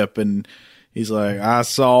a dip, and he's like, I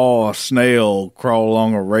saw a snail crawl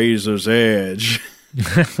along a razor's edge.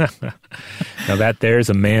 Now that there's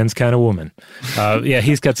a man's kind of woman. Yeah,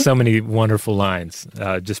 he's got so many wonderful lines.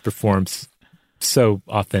 Just performs so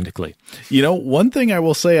authentically. You know, one thing I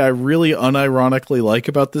will say I really unironically like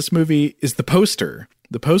about this movie is the poster.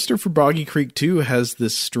 The poster for Boggy Creek 2 has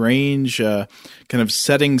this strange kind of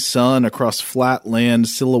setting sun across flat land,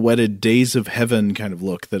 silhouetted days of heaven kind of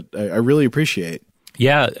look that I really appreciate.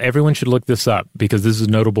 Yeah, everyone should look this up because this is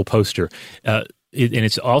a notable poster. And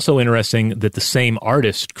it's also interesting that the same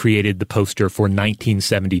artist created the poster for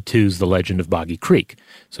 1972's The Legend of Boggy Creek.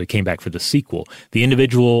 So he came back for the sequel. The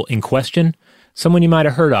individual in question, someone you might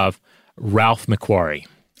have heard of, Ralph McQuarrie.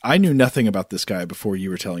 I knew nothing about this guy before you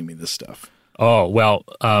were telling me this stuff. Oh, well,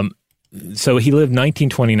 so he lived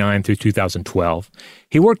 1929 through 2012.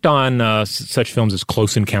 He worked on such films as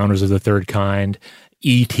Close Encounters of the Third Kind,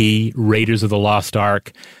 E.T., Raiders of the Lost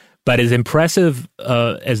Ark. But as impressive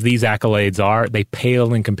as these accolades are, they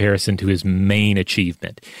pale in comparison to his main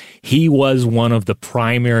achievement. He was one of the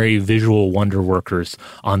primary visual wonder workers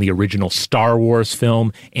on the original Star Wars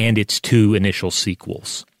film and its 2 initial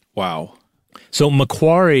sequels. Wow. So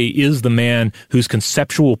McQuarrie is the man whose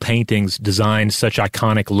conceptual paintings designed such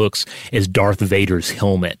iconic looks as Darth Vader's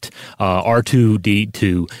helmet,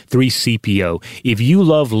 R2-D2, 3CPO. If you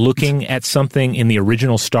love looking at something in the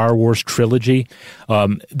original Star Wars trilogy,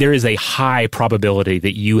 there is a high probability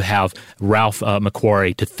that you have Ralph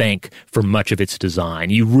McQuarrie to thank for much of its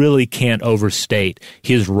design. You really can't overstate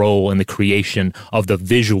his role in the creation of the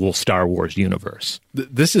visual Star Wars universe.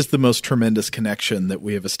 This is the most tremendous connection that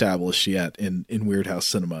we have established yet in Weird House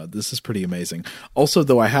Cinema. This is pretty amazing. Also,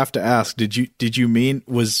 though, I have to ask, did you mean,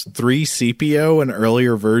 was 3CPO an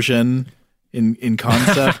earlier version in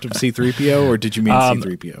concept of C-3PO, or did you mean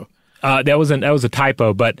C-3PO? That was a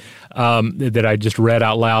typo, but that I just read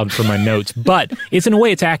out loud from my notes. But it's in a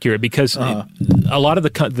way it's accurate because a lot of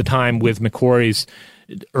the time with McQuarrie's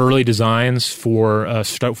early designs for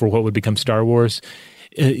what would become Star Wars,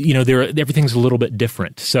 everything's a little bit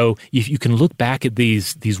different. So if you can look back at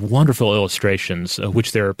these wonderful illustrations,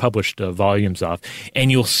 which there are published volumes of,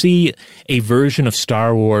 and you'll see a version of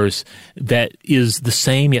Star Wars that is the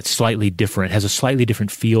same yet slightly different, has a slightly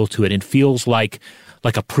different feel to it, and feels like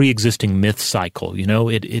a pre-existing myth cycle.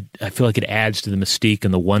 I feel like it adds to the mystique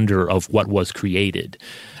and the wonder of what was created.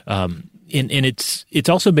 And it's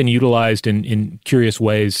also been utilized in curious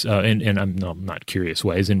ways, not curious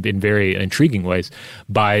ways, in very intriguing ways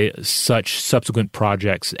by such subsequent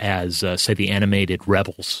projects as, say, the animated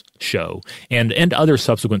Rebels show and other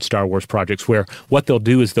subsequent Star Wars projects, where what they'll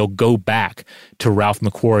do is they'll go back to Ralph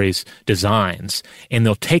McQuarrie's designs and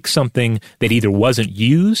they'll take something that either wasn't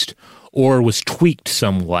used or was tweaked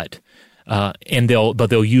somewhat. And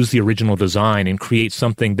they'll use the original design and create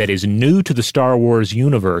something that is new to the Star Wars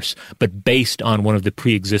universe, but based on one of the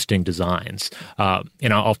pre-existing designs.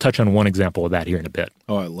 And I'll touch on one example of that here in a bit.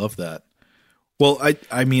 Oh, I love that. Well,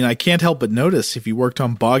 I mean, I can't help but notice if you worked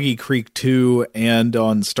on Boggy Creek 2 and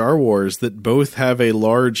on Star Wars that both have a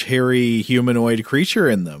large, hairy humanoid creature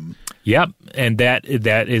in them. Yep, and that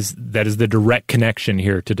is the direct connection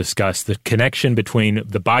here to discuss, the connection between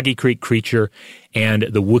the Boggy Creek creature and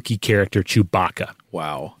the Wookiee character Chewbacca.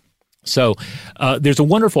 Wow. So there's a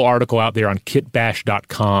wonderful article out there on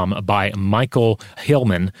kitbash.com by Michael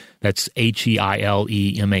Hillman, that's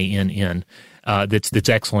Heilemann, that's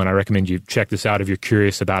excellent. I recommend you check this out if you're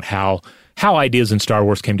curious about how ideas in Star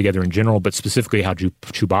Wars came together in general, but specifically how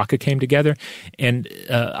Chewbacca came together. And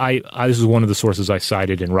this is one of the sources I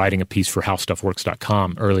cited in writing a piece for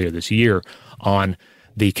HowStuffWorks.com earlier this year on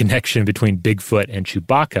the connection between Bigfoot and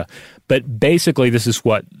Chewbacca. But basically, this is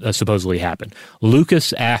what supposedly happened.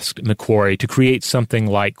 Lucas asked McQuarrie to create something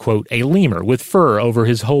like, quote, a lemur with fur over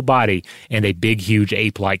his whole body and a big, huge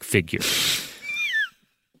ape-like figure.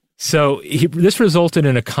 So this resulted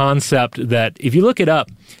in a concept that, if you look it up,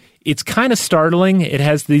 it's kind of startling.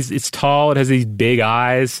 It's tall. It has these big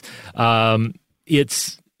eyes. While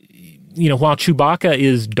Chewbacca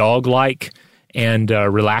is dog-like and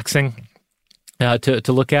relaxing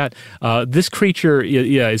to look at, this creature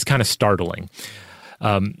is kind of startling.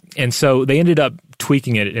 And so they ended up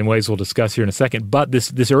tweaking it in ways we'll discuss here in a second. But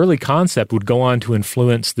this early concept would go on to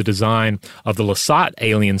influence the design of the Lasat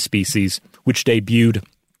alien species, which debuted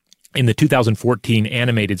in the 2014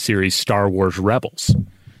 animated series Star Wars Rebels.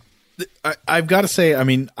 I've got to say, I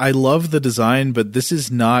mean, I love the design, but this is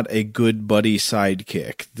not a good buddy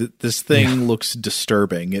sidekick. This thing looks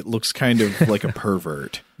disturbing. It looks kind of like a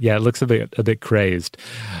pervert. Yeah, it looks a bit crazed.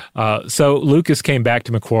 So Lucas came back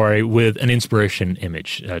to McQuarrie with an inspiration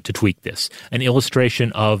image to tweak this, an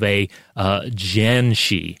illustration of a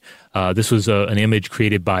Janshi. This was an image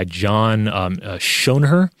created by John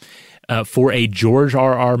Schoenherr for a George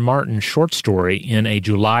R.R. Martin short story in a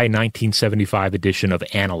July 1975 edition of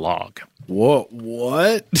Analog.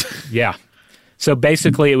 What? Yeah. So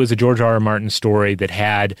basically, it was a George R.R. Martin story that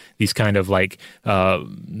had these kind of like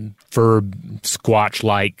fur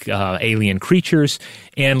squatch-like alien creatures,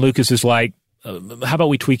 and Lucas is like, how about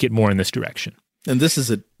we tweak it more in this direction? And this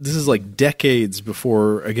is like decades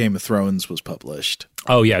before A Game of Thrones was published.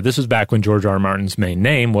 Oh yeah, this was back when George R.R. Martin's main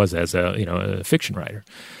name was as a fiction writer.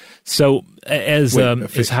 So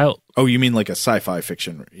oh, you mean like a sci-fi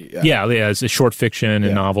fiction? Yeah, as a short fiction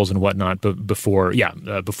and novels and whatnot. But before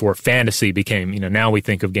fantasy became, now we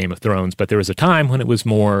think of Game of Thrones, but there was a time when it was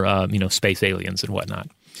more, space aliens and whatnot.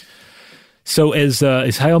 So as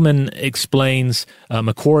Heilemann explains,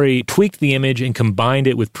 McQuarrie tweaked the image and combined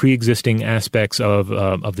it with pre-existing aspects of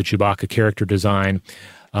the Chewbacca character design.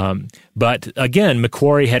 But again,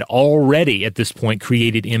 McQuarrie had already at this point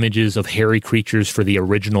created images of hairy creatures for the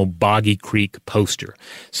original Boggy Creek poster.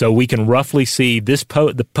 So we can roughly see this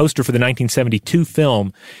the poster for the 1972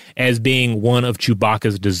 film as being one of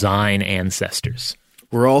Chewbacca's design ancestors.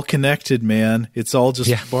 We're all connected, man. It's all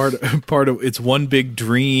just part of it's one big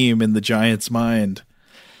dream in the giant's mind.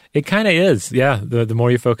 It kind of is, yeah. The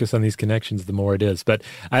more you focus on these connections, the more it is. But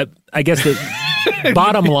I guess the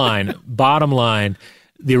bottom line,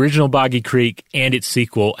 the original Boggy Creek and its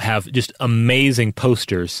sequel have just amazing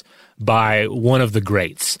posters by one of the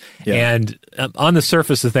greats. Yeah. And on the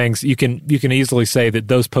surface of things, you can easily say that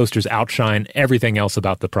those posters outshine everything else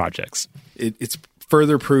about the projects. It's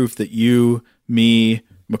further proof that you, me,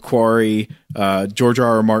 McQuarrie, George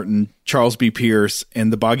R.R. Martin, Charles B. Pierce,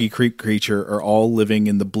 and the Boggy Creek creature are all living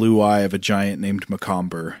in the blue eye of a giant named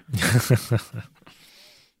Macomber.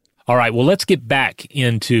 All right, well, let's get back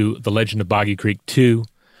into The Legend of Boggy Creek 2,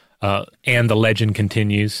 and The Legend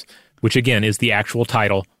Continues, which, again, is the actual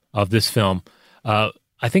title of this film. I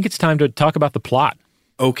think it's time to talk about the plot.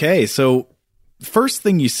 Okay, so first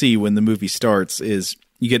thing you see when the movie starts is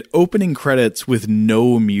you get opening credits with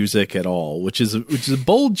no music at all, which is a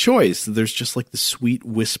bold choice. There's just like the sweet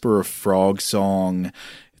whisper of frog song.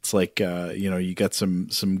 It's like, you got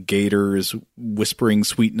some gators whispering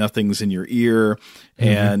sweet nothings in your ear,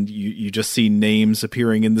 and you just see names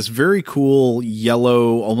appearing in this very cool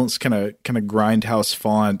yellow, almost kind of grindhouse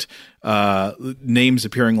font, names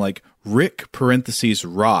appearing like Rick parentheses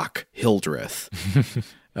Rock Hildreth.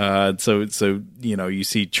 So you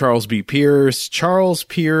see Charles B. Pierce,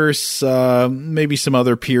 maybe some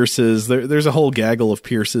other Pierces. There's a whole gaggle of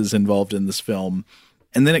Pierces involved in this film.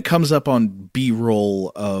 And then it comes up on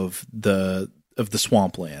B-roll of the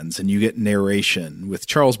swamplands, and you get narration with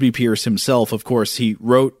Charles B. Pierce himself. Of course, he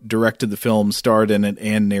wrote, directed the film, starred in it,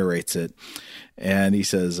 and narrates it. And he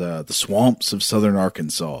says, the swamps of southern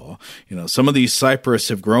Arkansas, some of these cypress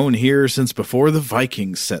have grown here since before the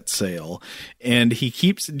Vikings set sail. And he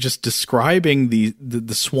keeps just describing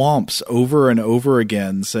the swamps over and over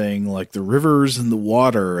again, saying like the rivers and the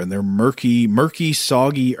water and their murky,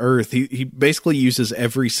 soggy earth. He basically uses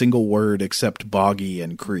every single word except boggy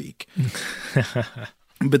and creek.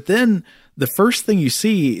 But then the first thing you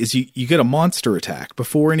see is you get a monster attack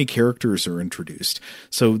before any characters are introduced.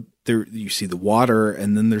 So there you see the water,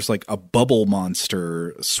 and then there's like a bubble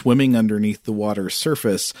monster swimming underneath the water's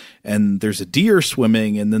surface, and there's a deer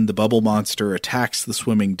swimming, and then the bubble monster attacks the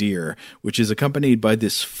swimming deer, which is accompanied by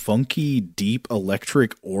this funky, deep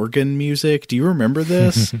electric organ music. Do you remember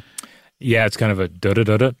this? Yeah, it's kind of a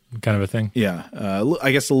da-da-da-da kind of a thing. Yeah,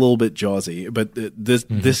 I guess a little bit Jaws-y, but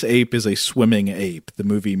this ape is a swimming ape. The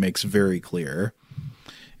movie makes very clear.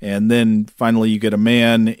 And then finally you get a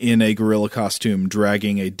man in a gorilla costume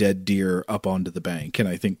dragging a dead deer up onto the bank. And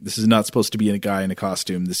I think this is not supposed to be a guy in a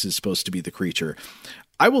costume. This is supposed to be the creature.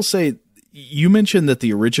 I will say, you mentioned that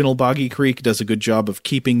the original Boggy Creek does a good job of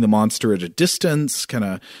keeping the monster at a distance, kind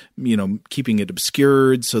of, keeping it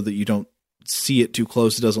obscured so that you don't see it too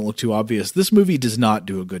close. It doesn't look too obvious. This movie does not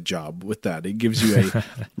do a good job with that. It gives you a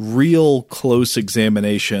real close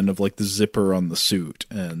examination of like the zipper on the suit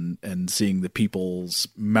and seeing the people's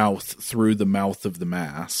mouth through the mouth of the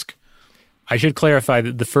mask. I should clarify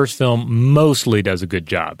that the first film mostly does a good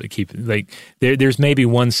job. There's maybe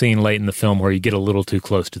one scene late in the film where you get a little too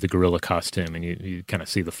close to the gorilla costume and you kind of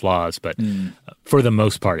see the flaws, but for the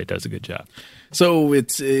most part, it does a good job. So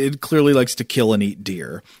it clearly likes to kill and eat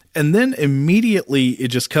deer. And then immediately it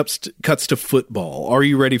just cuts to football. Are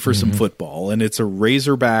you ready for some football? And it's a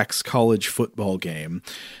Razorbacks college football game.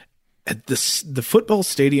 The football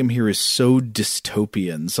stadium here is so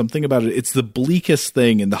dystopian. Something about it, it's the bleakest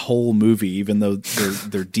thing in the whole movie, even though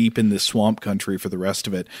they're deep in this swamp country for the rest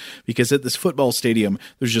of it. Because at this football stadium,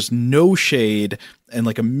 there's just no shade, and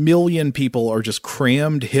like 1 million people are just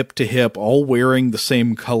crammed hip to hip, all wearing the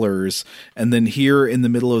same colors. And then here in the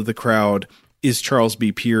middle of the crowd is Charles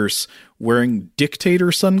B. Pierce wearing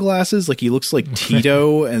dictator sunglasses. Like he looks like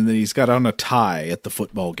Tito, and then he's got on a tie at the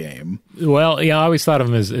football game. Well, yeah, I always thought of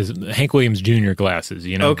him as Hank Williams Jr. glasses,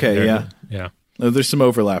 Okay, yeah. Yeah. There's some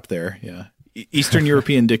overlap there, yeah. Eastern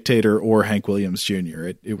European dictator or Hank Williams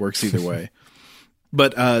Jr. It works either way.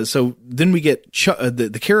 But so then we get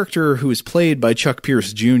the character who is played by Chuck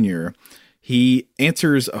Pierce Jr., he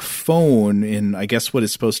answers a phone in, I guess, what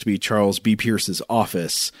is supposed to be Charles B. Pierce's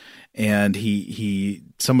office, and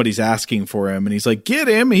somebody's asking for him, and he's like, "Get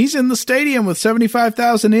him! He's in the stadium with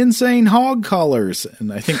 75,000 insane hog collars."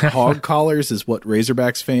 And I think hog collars is what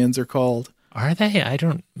Razorbacks fans are called. Are they? I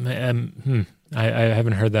don't. I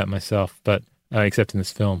haven't heard that myself, but except in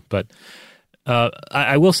this film. But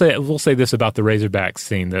I will say this about the Razorbacks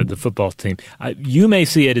scene, the football team. You may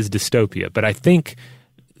see it as dystopia, but I think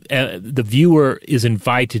the viewer is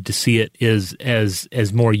invited to see it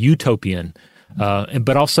as more utopian,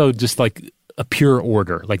 but also just like a pure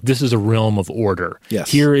order. Like this is a realm of order.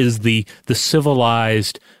 Yes. Here is the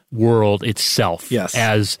civilized world itself. Yes.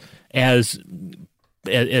 As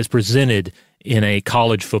presented in a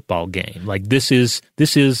college football game. Like this is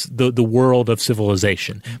the world of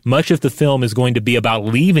civilization. Much of the film is going to be about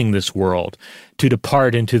leaving this world to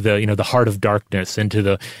depart into the heart of darkness, into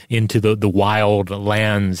the wild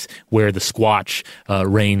lands where the Squatch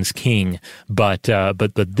reigns king. But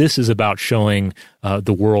this is about showing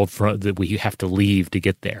the world that we have to leave to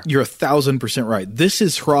get there. You're 1,000% right. This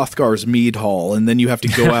is Hrothgar's mead hall, and then you have to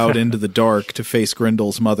go out into the dark to face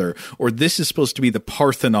Grendel's mother. Or this is supposed to be the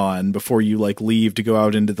Parthenon before you leave to go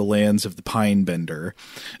out into the lands of the Pine Bender.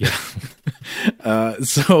 Yeah.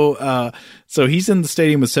 So he's in the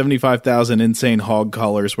stadium with 75,000 insane hog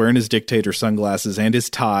collars, wearing his dictator sunglasses and his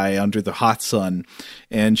tie under the hot sun.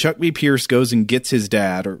 And Chuck B. Pierce goes and gets his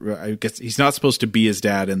dad, or I guess he's not supposed to be his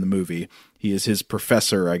dad in the movie. He is his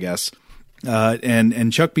professor, I guess.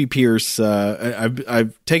 And Chuck B. Pierce,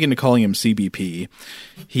 I've taken to calling him CBP.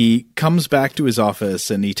 He comes back to his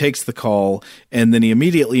office and he takes the call, and then he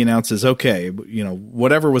immediately announces, okay,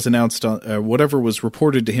 whatever was announced on, whatever was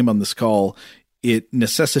reported to him on this call, it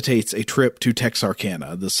necessitates a trip to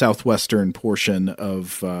Texarkana, the southwestern portion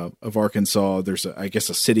of Arkansas. There's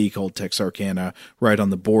a city called Texarkana right on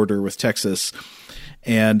the border with Texas.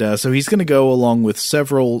 And so he's going to go along with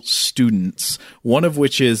several students, one of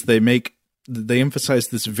which is they emphasize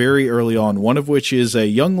this very early on, one of which is a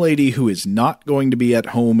young lady who is not going to be at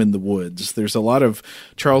home in the woods. There's a lot of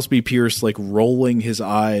Charles B. Pierce rolling his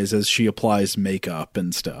eyes as she applies makeup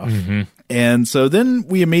and stuff. Mm-hmm. And so then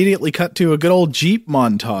we immediately cut to a good old Jeep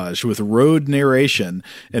montage with road narration,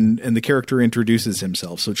 and the character introduces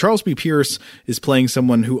himself. So Charles B. Pierce is playing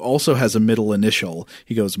someone who also has a middle initial.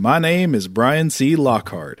 He goes, "My name is Brian C.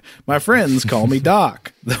 Lockhart. My friends call me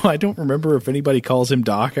Doc." Though I don't remember if anybody calls him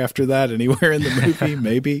Doc after that anywhere in the movie,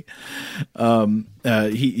 maybe.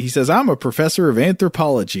 He says, "I'm a professor of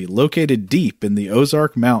anthropology located deep in the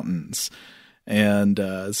Ozark Mountains." And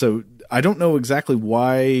so I don't know exactly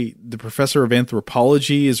why the professor of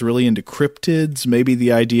anthropology is really into cryptids. Maybe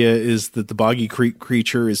the idea is that the Boggy Creek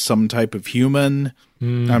creature is some type of human.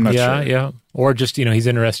 I'm not sure. Yeah. Or just, he's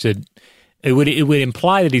interested. It would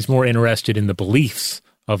imply that he's more interested in the beliefs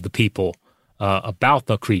of the people about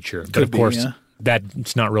the creature. But of course,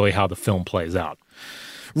 that's not really how the film plays out.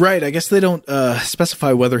 Right. I guess they don't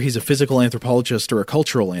specify whether he's a physical anthropologist or a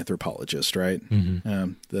cultural anthropologist, right?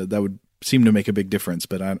 Mm-hmm. That would seem to make a big difference,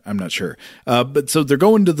 but I'm not sure. But so they're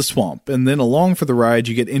going to the swamp, and then along for the ride,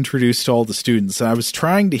 you get introduced to all the students. And I was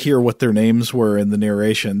trying to hear what their names were in the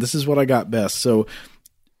narration. This is what I got best. So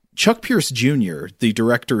Chuck Pierce Jr., the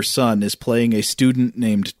director's son, is playing a student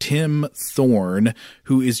named Tim Thorne,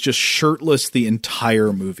 who is just shirtless the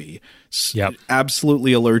entire movie. Yep.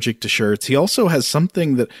 Absolutely allergic to shirts. He also has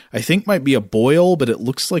something that I think might be a boil, but it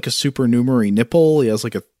looks like a supernumerary nipple. He has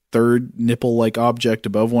a third nipple-like object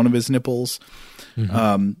above one of his nipples,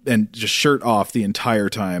 and just shirt off the entire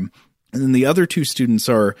time. And then the other two students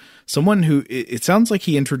are someone who, it sounds like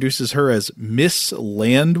he introduces her as Miss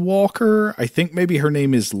Landwalker. I think maybe her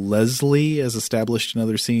name is Leslie, as established in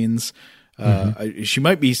other scenes. She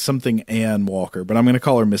might be something Ann Walker, but I'm going to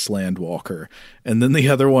call her Miss Landwalker. And then the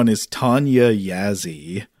other one is Tanya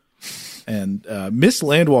Yazzie. And Miss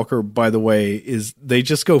Landwalker, by the way, they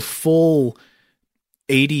just go full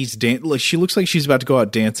 80s dance. She looks like she's about to go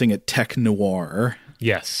out dancing at Tech Noir.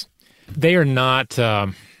 Yes. They are not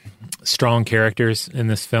strong characters in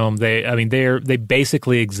this film. They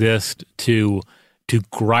basically exist to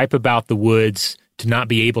gripe about the woods, to not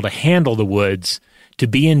be able to handle the woods, to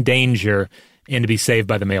be in danger, and to be saved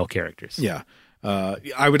by the male characters. Yeah.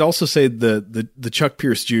 I would also say the Chuck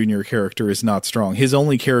Pierce Jr. character is not strong. His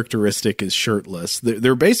only characteristic is shirtless.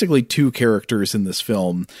 There are basically two characters in this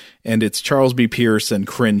film, and it's Charles B. Pierce and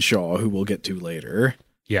Crenshaw, who we'll get to later.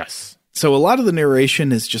 Yes. So a lot of the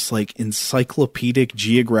narration is just encyclopedic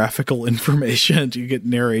geographical information. You get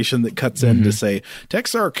narration that cuts in to say,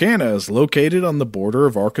 Texarkana is located on the border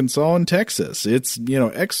of Arkansas and Texas. It's,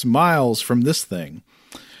 X miles from this thing.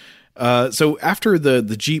 So after the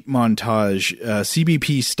Jeep montage,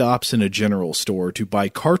 CBP stops in a general store to buy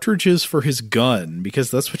cartridges for his gun,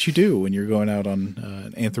 because that's what you do when you're going out on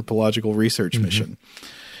an anthropological research mission.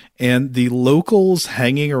 And the locals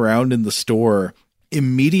hanging around in the store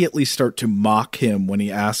immediately start to mock him when he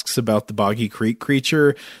asks about the Boggy Creek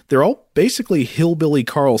creature. They're all basically hillbilly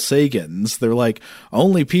Carl Sagans. They're like,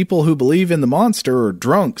 only people who believe in the monster are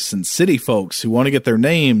drunks and city folks who want to get their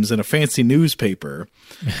names in a fancy newspaper.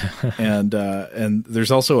 and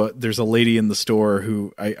there's also there's a lady in the store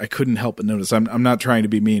who I couldn't help but notice. I'm not trying to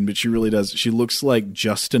be mean, but she really does. She looks like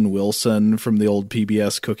Justin Wilson from the old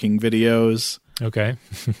PBS cooking videos. Okay.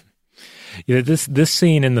 This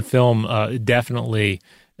scene in the film definitely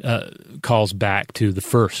calls back to the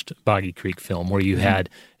first Boggy Creek film, where you had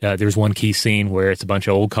there's one key scene where it's a bunch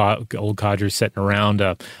of old codgers sitting around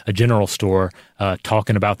a general store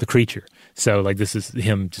talking about the creature. So like this is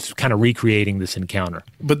him just kind of recreating this encounter.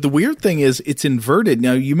 But the weird thing is it's inverted.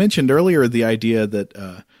 Now you mentioned earlier the idea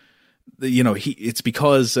that it's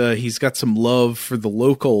because he's got some love for the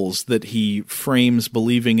locals that he frames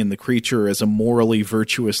believing in the creature as a morally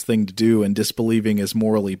virtuous thing to do and disbelieving as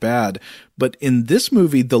morally bad. But in this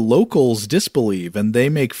movie, the locals disbelieve and they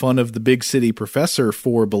make fun of the big city professor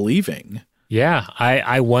for believing. Yeah,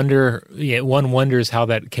 I wonder. Yeah, one wonders how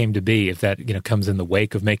that came to be. If that comes in the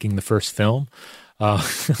wake of making the first film, I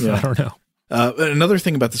don't know. Another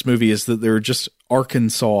thing about this movie is that there are just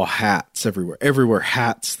Arkansas hats everywhere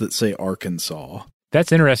hats that say Arkansas.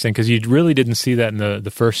 That's interesting because you really didn't see that in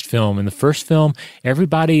the first film. In the first film,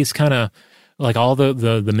 everybody's kind of like all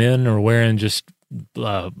the men are wearing just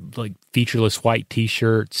like featureless white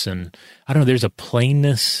T-shirts, and I don't know. There's a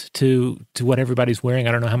plainness to what everybody's wearing.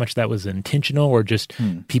 I don't know how much that was intentional or just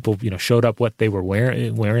people showed up what they were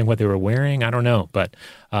wearing what they were wearing. I don't know, but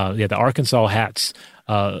the Arkansas hats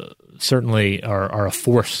certainly are a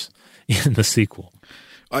force in the sequel.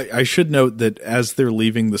 I should note that as they're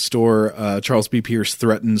leaving the store, Charles B. Pierce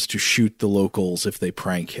threatens to shoot the locals if they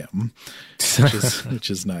prank him, which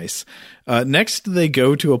is nice. Next, they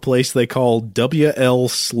go to a place they call W.L.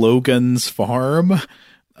 Slogan's Farm.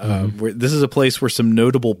 Where this is a place where some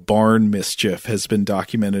notable barn mischief has been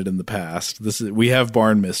documented in the past. We have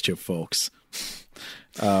barn mischief, folks.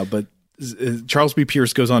 But Charles B.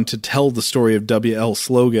 Pierce goes on to tell the story of W.L.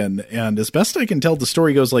 Slogan, and as best I can tell, the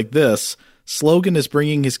story goes like this. Slogan is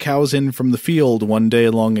bringing his cows in from the field one day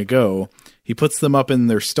long ago. He puts them up in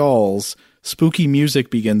their stalls. Spooky music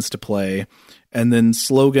begins to play. And then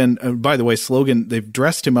Slogan, by the way, Slogan, they've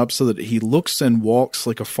dressed him up so that he looks and walks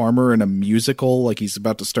like a farmer in a musical, like he's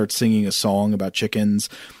about to start singing a song about chickens.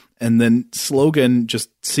 And then Slogan just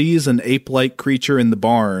sees an ape-like creature in the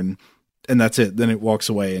barn, and that's it. Then it walks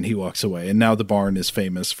away, and he walks away. And now the barn is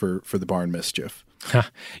famous for the barn mischief.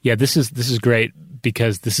 Yeah, this is great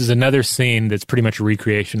because this is another scene that's pretty much a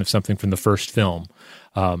recreation of something from the first film.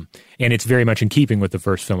 And it's very much in keeping with the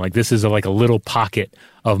first film. Like this is like a little pocket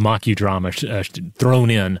of mockudrama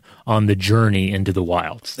thrown in on the journey into the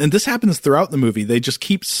wilds. And this happens throughout the movie. They just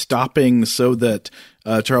keep stopping so that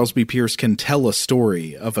Charles B. Pierce can tell a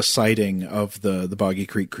story of a sighting of the Boggy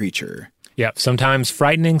Creek creature. Yeah, sometimes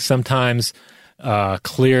frightening, sometimes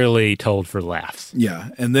clearly told for laughs. Yeah,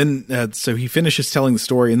 and then so he finishes telling the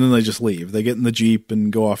story, and then they just leave. They get in the Jeep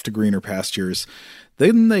and go off to greener pastures.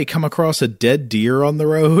 Then they come across a dead deer on the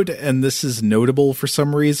road, and this is notable for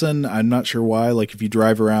some reason. I'm not sure why. Like if you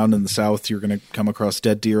drive around in the South, you're going to come across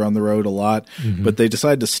dead deer on the road a lot. Mm-hmm. But they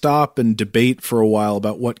decide to stop and debate for a while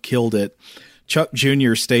about what killed it. Chuck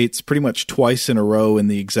Jr. states pretty much twice in a row in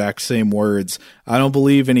the exact same words, "I don't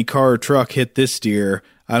believe any car or truck hit this deer.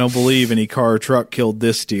 I don't believe any car or truck killed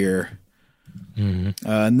this deer." Mm-hmm.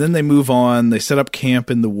 And then they move on. They set up camp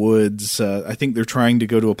in the woods. I think they're trying to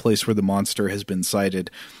go to a place where the monster has been sighted.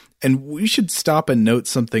 And we should stop and note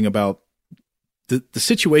something about the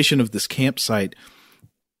situation of this campsite.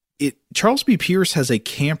 Charles B. Pierce has a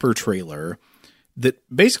camper trailer that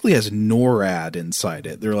basically has NORAD inside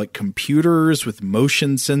it. They're like computers with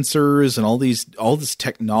motion sensors and all this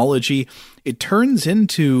technology. It turns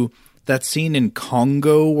into that scene in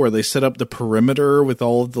Congo where they set up the perimeter with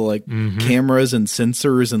all of the cameras and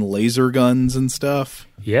sensors and laser guns and stuff.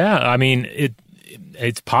 Yeah, I mean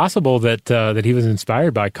it's possible that he was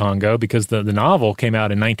inspired by Congo because the novel came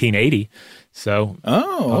out in 1980. So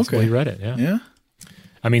possibly read it. Yeah.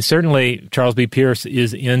 I mean, certainly Charles B. Pierce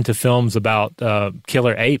is into films about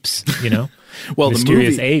killer apes, well,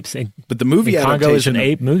 mysterious apes. But the movie adaptation, Congo is an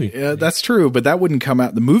ape movie. Yeah, that's true, but that wouldn't come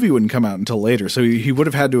out. The movie wouldn't come out until later, so he would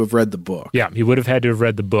have had to have read the book. Yeah, he would have had to have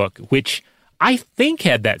read the book, which I think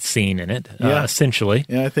had that scene in it, essentially.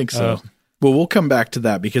 Yeah, I think so. Well, we'll come back to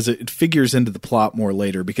that because it figures into the plot more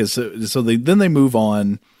later. Because then they move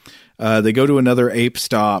on. They go to another ape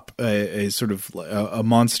stop, a sort of a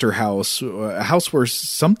monster house, a house where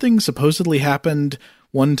something supposedly happened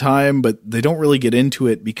one time, but they don't really get into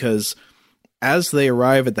it because as they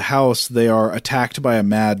arrive at the house, they are attacked by a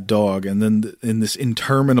mad dog. And then in this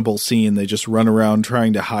interminable scene, they just run around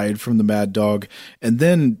trying to hide from the mad dog. And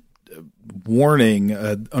then, warning,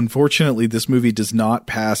 unfortunately, this movie does not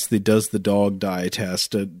pass the does the dog die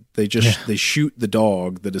test. They shoot the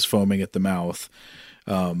dog that is foaming at the mouth.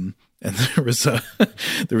 And there was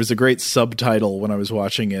a great subtitle when I was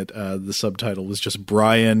watching it. The subtitle was just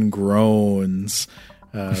Brian Groans.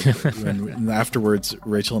 And afterwards,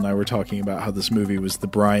 Rachel and I were talking about how this movie was the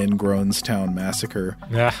Brian Groanstown Massacre.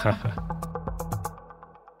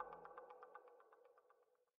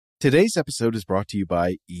 Today's episode is brought to you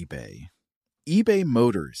by eBay. eBay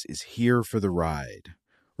Motors is here for the ride.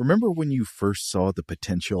 Remember when you first saw the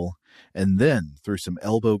potential? And then, through some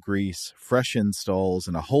elbow grease, fresh installs,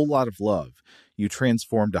 and a whole lot of love, you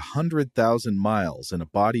transformed 100,000 miles and a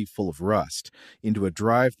body full of rust into a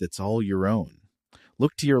drive that's all your own.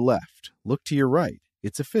 Look to your left. Look to your right.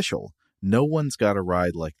 It's official. No one's got a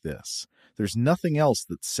ride like this. There's nothing else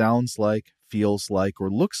that sounds like, feels like, or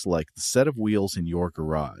looks like the set of wheels in your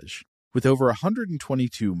garage. With over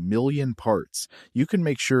 122 million parts, you can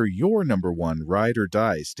make sure your number one ride or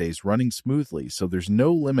die stays running smoothly, so there's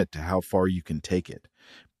no limit to how far you can take it.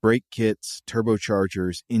 Brake kits,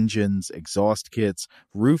 turbochargers, engines, exhaust kits,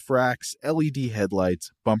 roof racks, LED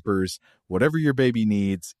headlights, bumpers, whatever your baby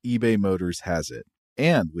needs, eBay Motors has it.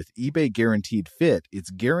 And with eBay Guaranteed Fit, it's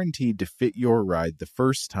guaranteed to fit your ride the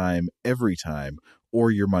first time, every time,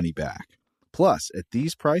 or your money back. Plus, at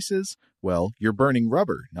these prices, well, you're burning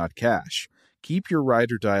rubber, not cash. Keep your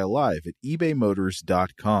ride or die alive at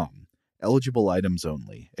ebaymotors.com. Eligible items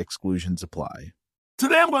only. Exclusions apply.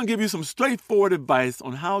 Today I'm going to give you some straightforward advice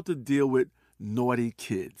on how to deal with naughty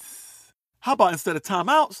kids. How about instead of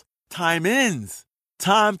timeouts, time-ins?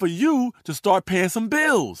 Time for you to start paying some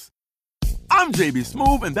bills. I'm JB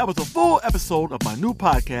Smoove, and that was a full episode of my new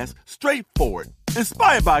podcast, Straightforward,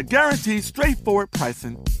 inspired by guaranteed straightforward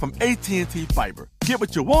pricing from AT&T Fiber. Get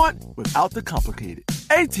what you want without the complicated.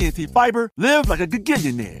 AT&T Fiber, live like a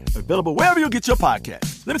gigillionaire. Available wherever you get your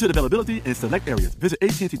podcast. Limited availability in select areas. Visit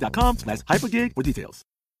AT&T.com/hypergig for details.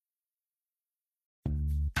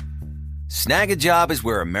 Snag a Job is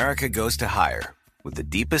where America goes to hire, with the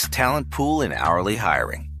deepest talent pool in hourly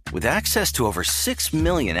hiring. With access to over 6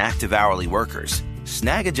 million active hourly workers,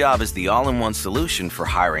 Snag a Job is the all-in-one solution for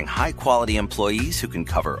hiring high-quality employees who can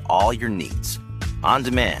cover all your needs. On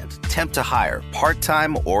demand, temp to hire,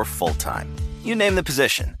 part-time or full-time. You name the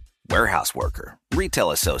position. Warehouse worker,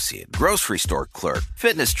 retail associate, grocery store clerk,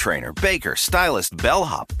 fitness trainer, baker, stylist,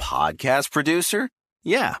 bellhop, podcast producer.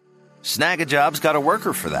 Yeah, Snag a Job's got a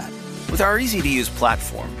worker for that. With our easy-to-use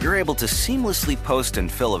platform, you're able to seamlessly post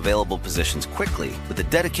and fill available positions quickly with a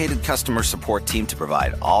dedicated customer support team to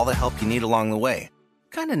provide all the help you need along the way.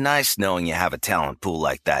 Kind of nice knowing you have a talent pool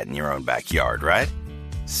like that in your own backyard, right?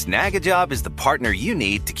 Snag a Job is the partner you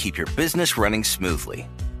need to keep your business running smoothly.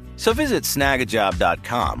 So visit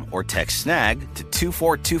snagajob.com or text SNAG to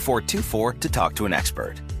 242424 to talk to an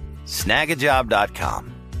expert.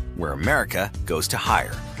 Snagajob.com, where America goes to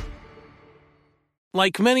hire.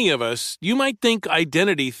 Like many of us, you might think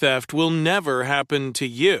identity theft will never happen to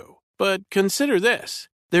you. But consider this.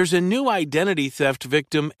 There's a new identity theft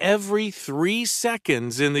victim every 3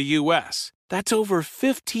 seconds in the U.S. That's over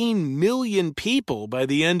 15 million people by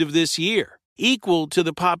the end of this year, equal to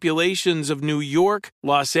the populations of New York,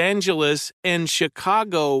 Los Angeles, and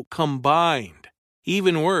Chicago combined.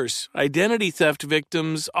 Even worse, identity theft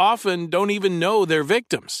victims often don't even know they're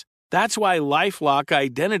victims. That's why LifeLock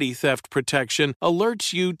Identity Theft Protection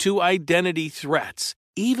alerts you to identity threats,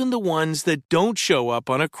 even the ones that don't show up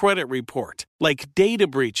on a credit report, like data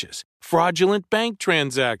breaches, fraudulent bank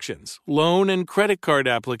transactions, loan and credit card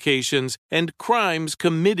applications, and crimes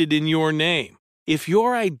committed in your name. If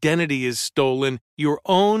your identity is stolen, your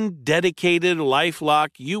own dedicated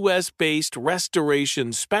LifeLock U.S.-based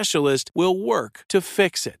restoration specialist will work to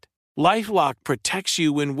fix it. LifeLock protects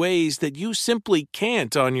you in ways that you simply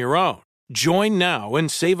can't on your own. Join now and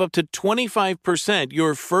save up to 25%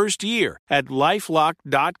 your first year at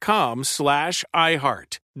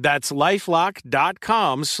LifeLock.com/iHeart. That's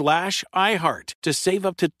LifeLock.com/iHeart to save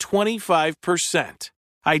up to 25%.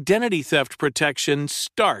 Identity theft protection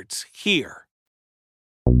starts here.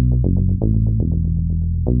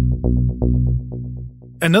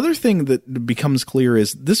 Another thing that becomes clear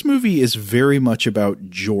is this movie is very much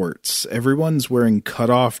about jorts. Everyone's wearing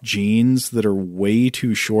cut-off jeans that are way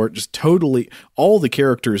too short. Just totally, all the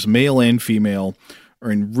characters, male and female,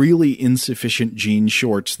 are in really insufficient jean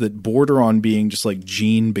shorts that border on being just like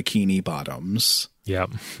jean bikini bottoms. Yeah.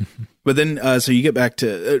 But then, so you get back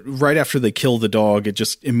to right after they kill the dog, it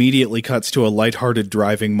just immediately cuts to a lighthearted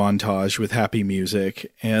driving montage with happy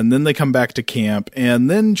music. And then they come back to camp. And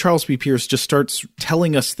then Charles B. Pierce just starts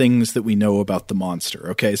telling us things that we know about the monster.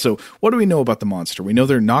 Okay, so what do we know about the monster? We know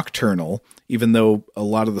they're nocturnal, even though a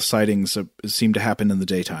lot of the sightings seem to happen in the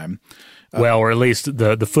daytime. Well, or at least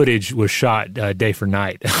the footage was shot day for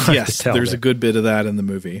night. Yes, there's a good bit of that in the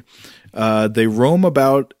movie. They roam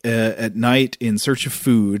about at night in search of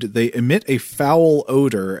food. They emit a foul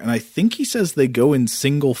odor, and I think he says they go in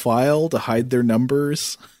single file to hide their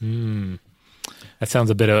numbers. That sounds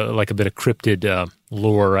a bit of cryptid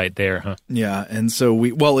lore right there, huh? Yeah, and so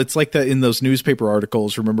it's like that in those newspaper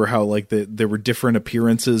articles. Remember how like there were different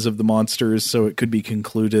appearances of the monsters, so it could be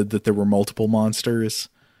concluded that there were multiple monsters.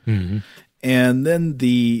 Mm-hmm. And then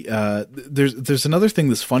there's another thing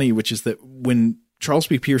that's funny, which is that when Charles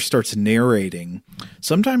B. Pierce starts narrating,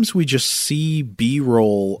 sometimes we just see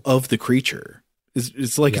B-roll of the creature.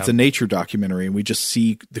 It's like it's a nature documentary, and we just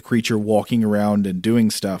see the creature walking around and doing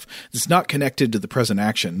stuff. It's not connected to the present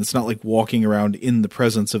action. It's not like walking around in the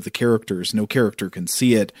presence of the characters. No character can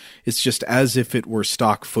see it. It's just as if it were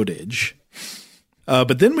stock footage.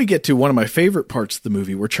 But then we get to one of my favorite parts of the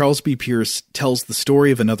movie where Charles B. Pierce tells the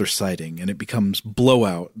story of another sighting, and it becomes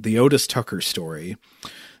Blowout, the Otis Tucker story.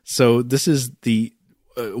 So this is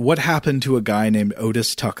what happened to a guy named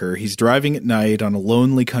Otis Tucker. He's driving at night on a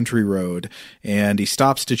lonely country road, and he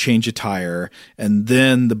stops to change a tire, and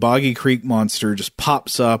then the Boggy Creek monster just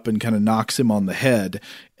pops up and kind of knocks him on the head.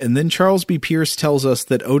 And then Charles B. Pierce tells us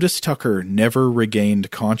that Otis Tucker never regained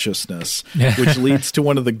consciousness, which leads to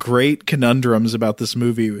one of the great conundrums about this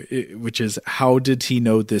movie, which is, how did he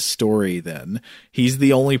know this story then? He's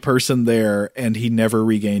the only person there, and he never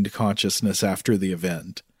regained consciousness after the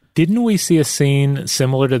event. Didn't we see a scene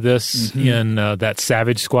similar to this in that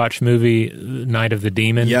Savage Squatch movie, Night of the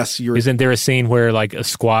Demon? Yes. Isn't there a scene where like a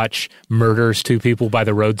Squatch murders two people by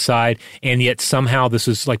the roadside, and yet somehow this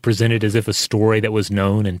is like presented as if a story that was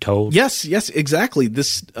known and told? Yes, exactly.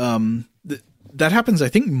 This that happens, I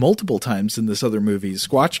think, multiple times in this other movie.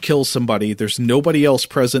 Squatch kills somebody, there's nobody else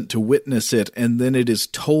present to witness it, and then it is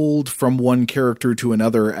told from one character to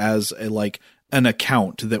another as an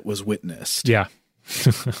account that was witnessed. Yeah.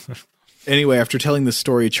 Anyway, after telling the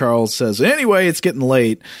story, Charles says, anyway, it's getting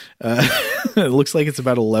late. It looks like it's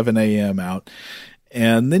about 11 a.m. out.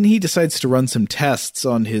 And then he decides to run some tests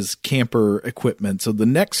on his camper equipment. So the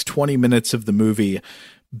next 20 minutes of the movie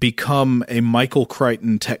become a Michael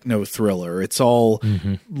Crichton techno thriller. It's all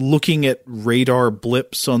looking at radar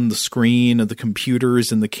blips on the screen of the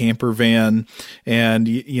computers in the camper van. And,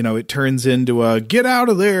 it turns into a get out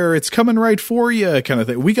of there, it's coming right for you kind of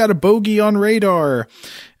thing. We got a bogey on radar.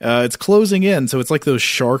 It's closing in. So it's like those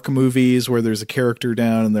shark movies where there's a character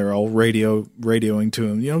down and they're all radioing to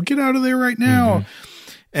him, get out of there right now.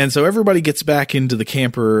 And so everybody gets back into the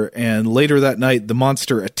camper, and later that night, the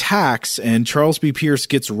monster attacks, and Charles B. Pierce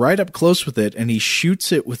gets right up close with it, and he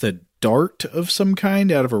shoots it with a dart of some kind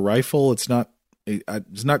out of a rifle. It's not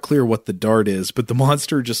clear what the dart is, but the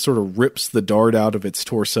monster just sort of rips the dart out of its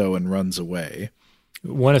torso and runs away.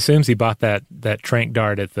 One assumes he bought that trank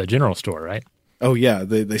dart at the general store, right? Oh, yeah.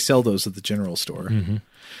 They sell those at the general store.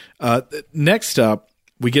 Next up,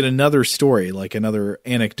 we get another story, like another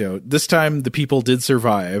anecdote. This time, the people did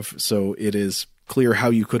survive, so it is clear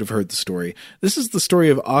how you could have heard the story. This is the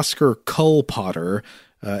story of Oscar Culpotter,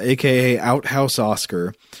 a.k.a. Outhouse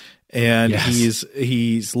Oscar. And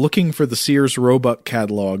he's looking for the Sears Roebuck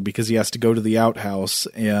catalog because he has to go to the outhouse,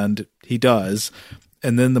 and he does.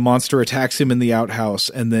 And then the monster attacks him in the outhouse,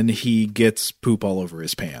 and then he gets poop all over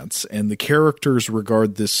his pants. And the characters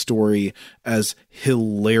regard this story as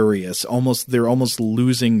hilarious. They're almost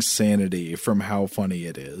losing sanity from how funny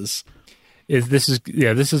it is. This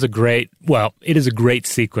is a great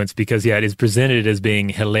sequence because, it is presented as being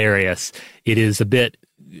hilarious. It is a bit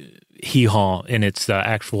hee-haw in its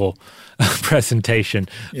actual presentation,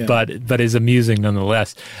 but is amusing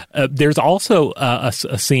nonetheless. There's also a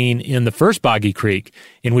scene in the first Boggy Creek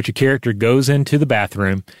in which a character goes into the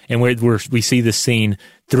bathroom, and where we see the scene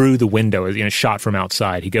through the window, shot from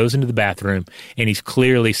outside. He goes into the bathroom, and he's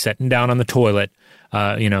clearly sitting down on the toilet,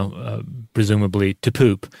 presumably to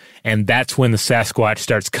poop, and that's when the Sasquatch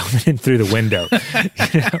starts coming in through the window.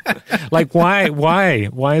 Like, why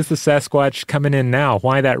is the Sasquatch coming in now?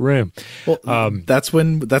 Why that room? Well, that's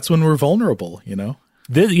when we're vulnerable,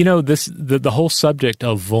 The whole subject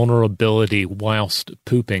of vulnerability whilst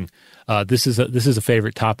pooping. This is a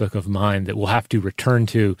favorite topic of mine that we'll have to return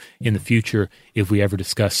to in the future if we ever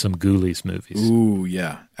discuss some Ghoulies movies. Ooh,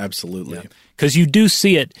 yeah, absolutely. Because you do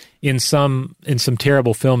see it in some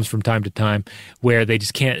terrible films from time to time where they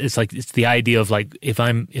just can't. It's the idea of like if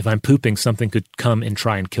I'm pooping, something could come and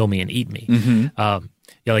try and kill me and eat me. Mm-hmm.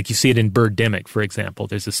 Like you see it in Birdemic, for example.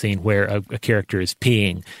 There's a scene where a character is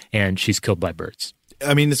peeing and she's killed by birds.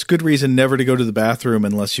 I mean, it's a good reason never to go to the bathroom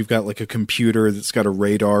unless you've got like a computer that's got a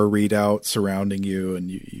radar readout surrounding you and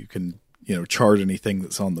you can, chart anything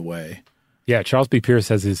that's on the way. Yeah, Charles B. Pierce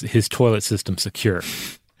has his toilet system secure.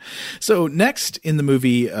 So next in the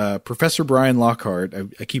movie, Professor Brian Lockhart,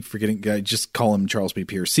 I keep forgetting, I just call him Charles B.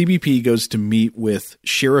 Pierce. CBP goes to meet with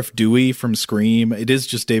Sheriff Dewey from Scream. It is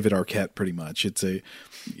just David Arquette pretty much. It's a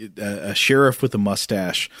sheriff with a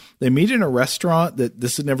mustache. They meet in a restaurant that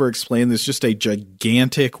this is never explained. There's just a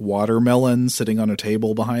gigantic watermelon sitting on a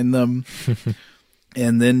table behind them.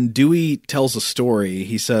 And then Dewey tells a story.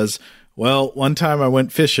 He says, well, one time I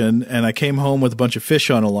went fishing and I came home with a bunch of fish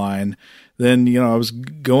on a line. Then, I was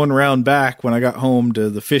going around back when I got home to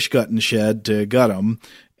the fish gutting shed to gut them.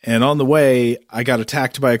 And on the way, I got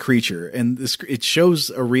attacked by a creature. And it shows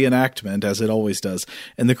a reenactment, as it always does.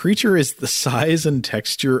 And the creature is the size and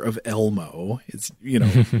texture of Elmo. It's,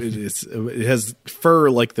 it has fur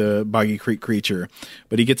like the Boggy Creek creature.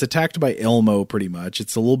 But he gets attacked by Elmo pretty much.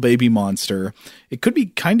 It's a little baby monster. It could be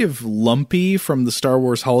kind of lumpy from the Star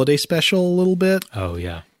Wars Holiday Special a little bit. Oh,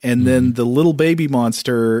 yeah. And then the little baby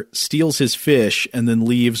monster steals his fish and then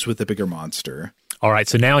leaves with the bigger monster. All right,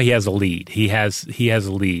 so now he has a lead. He has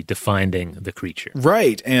a lead to finding the creature.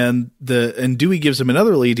 Right, and Dewey gives him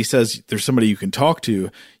another lead. He says, there's somebody you can talk to.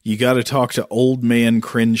 You got to talk to Old Man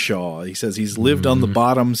Crenshaw. He says he's lived on the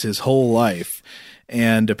bottoms his whole life.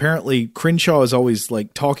 And apparently Crenshaw is always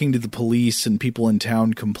like talking to the police and people in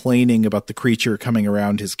town complaining about the creature coming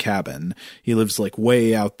around his cabin. He lives like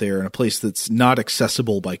way out there in a place that's not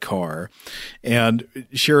accessible by car. And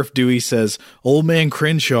Sheriff Dewey says, Old Man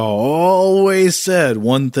Crenshaw always said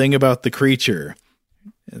one thing about the creature.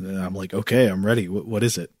 And then I'm like, okay, I'm ready. What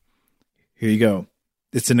is it? Here you go.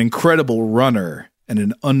 It's an incredible runner and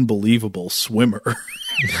an unbelievable swimmer.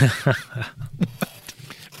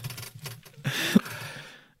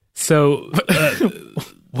 So,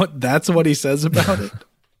 that's what he says about it.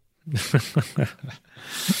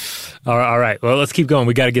 All right. Well, let's keep going.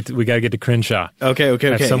 We got to get to Crenshaw. Okay.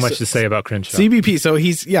 I have so much to say about Crenshaw. CBP. So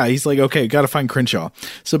he's like, okay, got to find Crenshaw.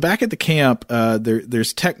 So back at the camp,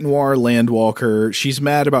 there's Tech Noir Landwalker. She's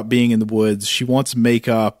mad about being in the woods. She wants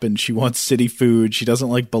makeup and she wants city food. She doesn't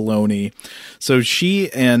like bologna. So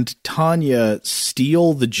she and Tanya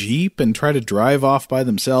steal the Jeep and try to drive off by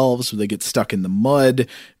themselves. So they get stuck in the mud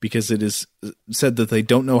because it is said that they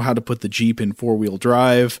don't know how to put the Jeep in 4-wheel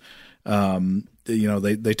drive.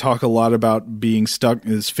 They talk a lot about being stuck.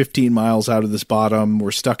 It's 15 miles out of this bottom.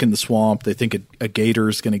 We're stuck in the swamp. They think a gator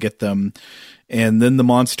is going to get them. And then the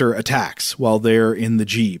monster attacks while they're in the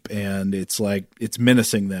Jeep. And it's like, it's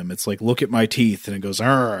menacing them. It's like, look at my teeth. And it goes,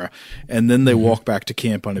 arr. And then they walk back to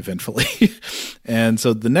camp uneventfully. And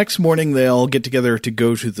so the next morning they all get together to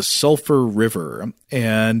go to the Sulphur River.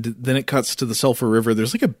 And then it cuts to the Sulphur River.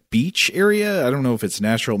 There's like a beach area. I don't know if it's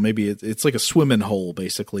natural. Maybe it's like a swimming hole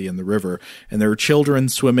basically in the river. And there are children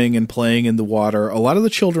swimming and playing in the water. A lot of the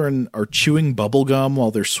children are chewing bubble gum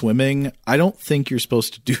while they're swimming. I don't think you're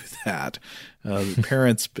supposed to do that.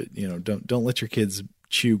 Parents, but don't let your kids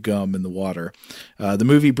chew gum in the water. The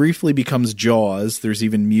movie briefly becomes Jaws. There's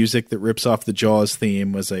even music that rips off the Jaws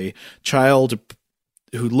theme. Was a child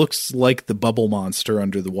who looks like the bubble monster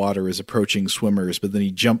under the water is approaching swimmers, but then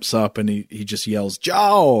he jumps up and he just yells,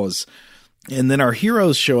 Jaws! And then our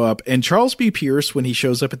heroes show up, and Charles B. Pierce, when he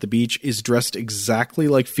shows up at the beach, is dressed exactly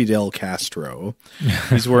like Fidel Castro.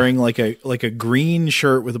 He's wearing like a green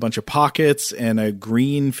shirt with a bunch of pockets and a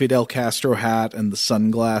green Fidel Castro hat and the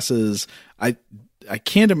sunglasses. I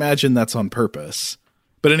can't imagine that's on purpose.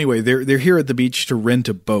 But anyway, they're here at the beach to rent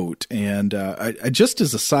a boat. And I just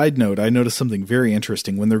as a side note, I noticed something very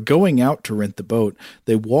interesting. When they're going out to rent the boat,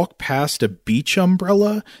 they walk past a beach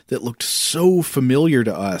umbrella that looked so familiar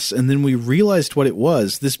to us. And then we realized what it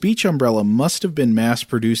was. This beach umbrella must have been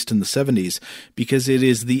mass-produced in the 70s because it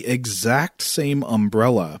is the exact same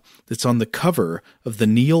umbrella that's on the cover of the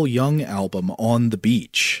Neil Young album On the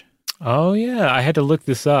Beach. Oh, yeah. I had to look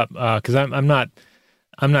this up because I'm not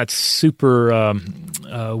super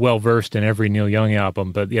well versed in every Neil Young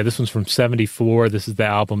album, but yeah, this one's from '74. This is the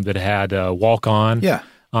album that had "Walk On"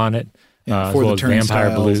 on it, as well as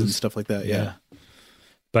Vampire Blues and stuff like that. Yeah.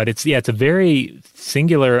 But it's a very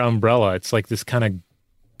singular umbrella. It's like this kind of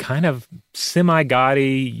kind of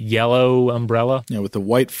semi-gaudy yellow umbrella. Yeah, with the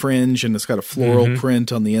white fringe, and it's got a floral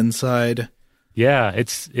print on the inside. Yeah,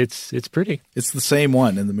 it's pretty. It's the same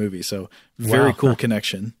one in the movie, so very cool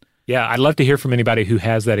connection. Yeah, I'd love to hear from anybody who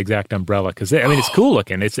has that exact umbrella, because it's cool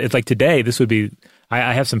looking. It's like today, this would be.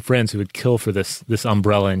 I have some friends who would kill for this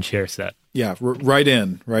umbrella and chair set. Yeah, right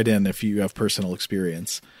in if you have personal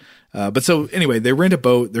experience. But so anyway, they rent a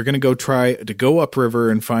boat. They're going to go try to go upriver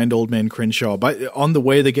and find Old Man Crenshaw. But on the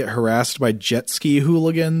way, they get harassed by jet ski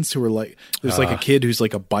hooligans who are like, there's like a kid who's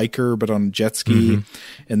like a biker, but on a jet ski.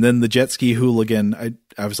 And then the jet ski hooligan,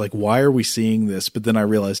 I was like, why are we seeing this? But then I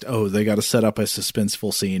realized, they got to set up a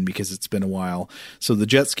suspenseful scene because it's been a while. So the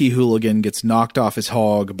jet ski hooligan gets knocked off his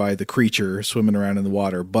hog by the creature swimming around in the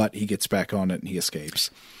water, but he gets back on it and he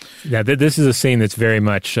escapes. Yeah, this is a scene that's very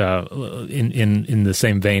much in the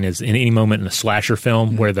same vein as in any moment in a slasher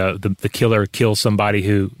film where the killer kills somebody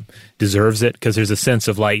who deserves it, because there's a sense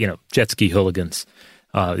of like, jet ski hooligans.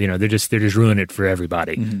 They're just ruining it for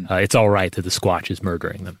everybody. It's all right that the Squatch is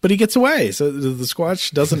murdering them, but he gets away. So the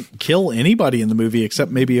Squatch doesn't kill anybody in the movie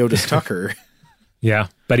except maybe Otis Tucker. Yeah,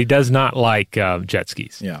 but he does not like jet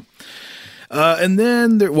skis. Yeah. And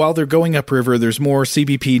then while they're going upriver, there's more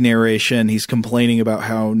CBP narration. He's complaining about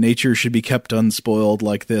how nature should be kept unspoiled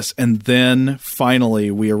like this. And then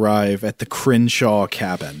finally we arrive at the Crenshaw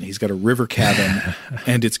cabin. He's got a river cabin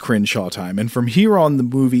and it's Crenshaw time. And from here on, the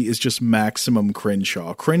movie is just maximum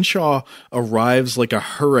Crenshaw. Crenshaw arrives like a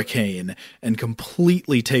hurricane and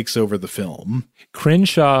completely takes over the film.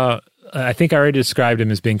 Crenshaw, I think I already described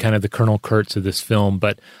him as being kind of the Colonel Kurtz of this film,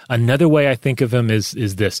 but another way I think of him is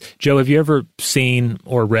this. Joe, have you ever seen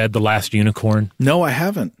or read The Last Unicorn? No, I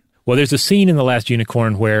haven't. Well, there's a scene in The Last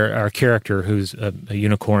Unicorn where our character, who's a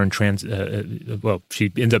unicorn,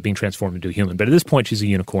 she ends up being transformed into a human, but at this point she's a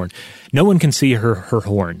unicorn. No one can see her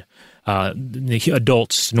horn. The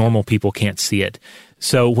adults, normal people can't see it.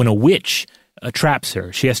 So when a witch traps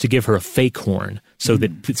her, she has to give her a fake horn so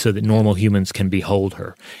that normal humans can behold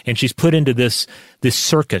her. And she's put into this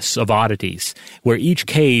circus of oddities where each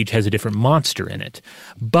cage has a different monster in it.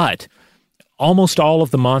 But almost all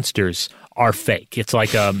of the monsters are fake. It's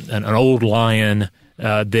like an old lion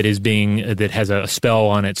that has a spell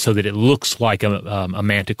on it so that it looks like a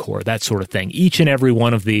manticore, that sort of thing. Each and every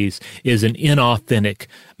one of these is an inauthentic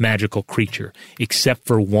magical creature, except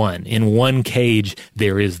for one. In one cage,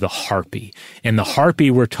 there is the harpy. And the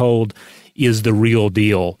harpy, we're told, is the real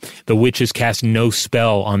deal. The witches cast no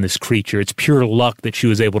spell on this creature. It's pure luck that she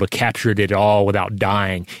was able to capture it at all without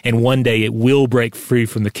dying. And one day it will break free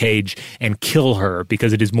from the cage and kill her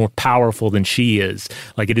because it is more powerful than she is.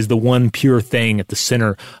 Like, it is the one pure thing at the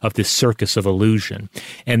center of this circus of illusion.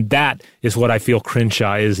 And that is what I feel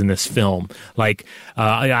Crenshaw is in this film. Like,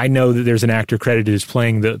 I know that there's an actor credited as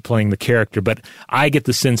playing the character, but I get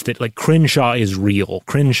the sense that like Crenshaw is real.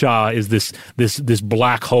 Crenshaw is this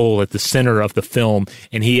black hole at the center of the film,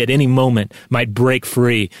 and he at any moment might break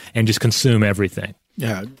free and just consume everything.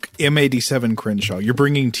 Yeah, M87 Crenshaw. You're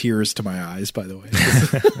bringing tears to my eyes, by the way.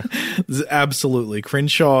 This is absolutely.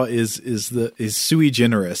 Crenshaw is sui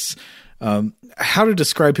generis. How to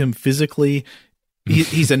describe him physically?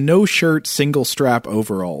 He's a no-shirt, single-strap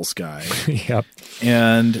overalls guy. Yep.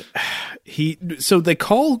 And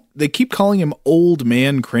they keep calling him Old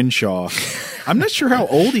Man Crenshaw. I'm not sure how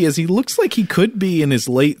old he is. He looks like he could be in his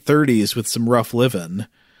late 30s with some rough living.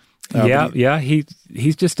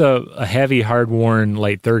 He's just a heavy, hard-worn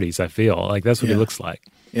late 30s, I feel. Like, that's what he looks like.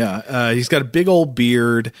 Yeah, he's got a big old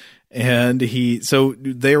beard, and so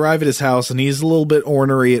they arrive at his house, and he's a little bit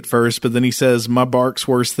ornery at first, but then he says, "My bark's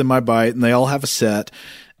worse than my bite," and they all have a set.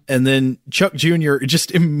 And then Chuck Jr.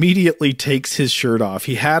 just immediately takes his shirt off.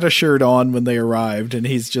 He had a shirt on when they arrived, and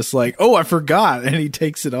he's just like, "Oh, I forgot," and he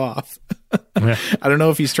takes it off. I don't know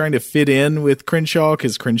if he's trying to fit in with Crenshaw,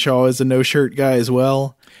 because Crenshaw is a no-shirt guy as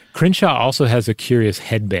well. Crenshaw also has a curious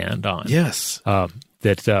headband on. Yes.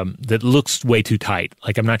 That looks way too tight.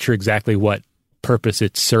 Like, I'm not sure exactly what purpose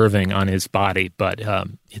it's serving on his body, but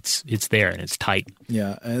it's there and it's tight.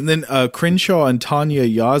 Yeah, and then Crenshaw and Tanya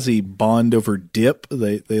Yazzie bond over dip.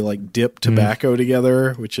 They like dip tobacco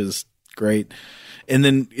together, which is great. And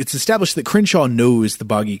then it's established that Crenshaw knows the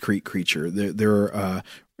Boggy Creek creature.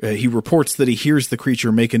 He reports that he hears the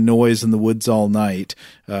creature make a noise in the woods all night,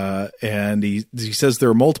 and he says there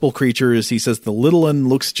are multiple creatures. He says the little one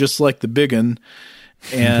looks just like the big one,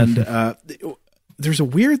 and there's a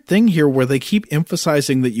weird thing here where they keep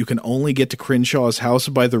emphasizing that you can only get to Crenshaw's house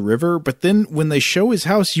by the river, but then when they show his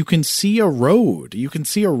house, you can see a road. You can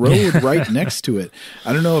see a road right next to it.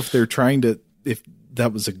 I don't know if they're if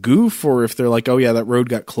that was a goof or if they're like, oh yeah, that road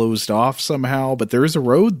got closed off somehow, but there is a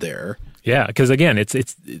road there. Yeah, because again,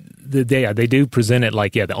 they do present it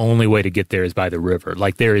like, the only way to get there is by the river.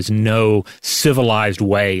 Like there is no civilized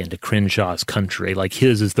way into Crenshaw's country. Like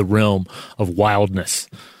his is the realm of wildness.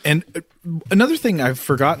 And another thing I've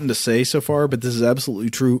forgotten to say so far, but this is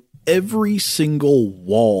absolutely true. Every single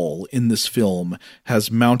wall in this film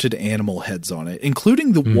has mounted animal heads on it,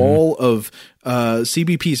 including the wall of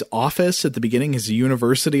CBP's office at the beginning, his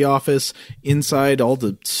university office. Inside all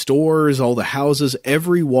the stores, all the houses,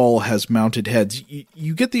 every wall has mounted heads.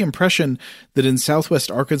 You get the impression that in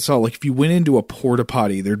Southwest Arkansas, like if you went into a porta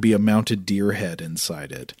potty, there'd be a mounted deer head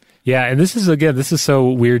inside it. Yeah, and this is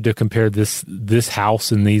so weird to compare this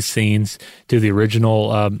house and these scenes to the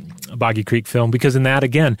original Boggy Creek film, because in that,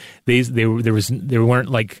 again, they weren't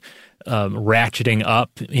like ratcheting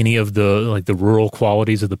up any of the rural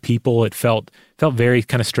qualities of the people. It felt very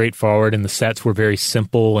kind of straightforward, and the sets were very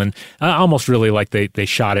simple, and almost really like they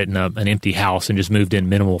shot it in an empty house and just moved in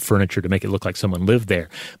minimal furniture to make it look like someone lived there.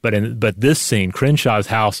 But this scene, Crenshaw's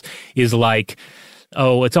house, is like,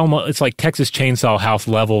 it's like Texas Chainsaw House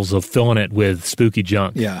levels of filling it with spooky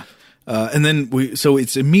junk. Yeah. And then so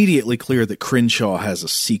it's immediately clear that Crenshaw has a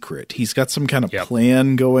secret. He's got some kind of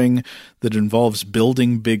plan going that involves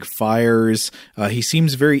building big fires. He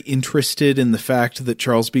seems very interested in the fact that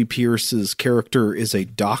Charles B. Pierce's character is a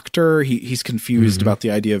doctor. He's confused about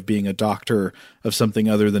the idea of being a doctor of something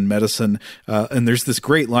other than medicine. And there's this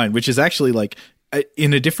great line, which is actually like,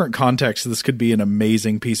 in a different context, this could be an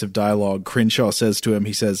amazing piece of dialogue. Crenshaw says to him,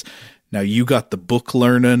 he says, "Now you got the book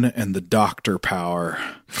learning and the doctor power."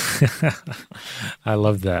 I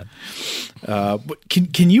love that. But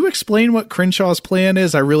can you explain what Crenshaw's plan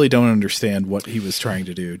is? I really don't understand what he was trying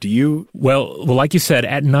to do. Do you? Well, like you said,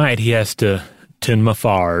 at night he has to tend my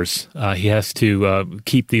fires. He has to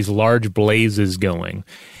keep these large blazes going.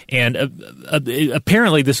 And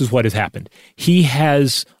apparently this is what has happened. He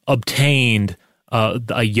has obtained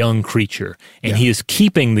a young creature, and he is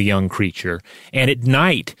keeping the young creature. And at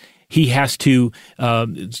night, he has to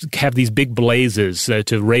have these big blazes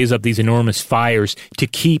to raise up these enormous fires to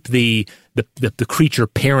keep the creature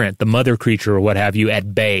parent, the mother creature or what have you,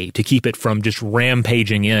 at bay, to keep it from just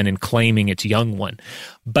rampaging in and claiming its young one.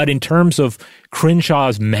 But in terms of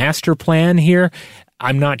Crenshaw's master plan here,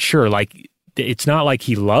 I'm not sure. Like, it's not like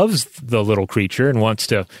he loves the little creature and wants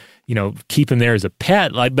to, keep him there as a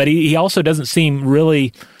pet. But he also doesn't seem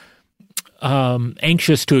really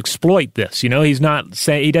anxious to exploit this. He's not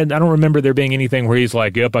saying he doesn't. I don't remember there being anything where he's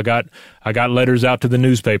like, "Yep, I got letters out to the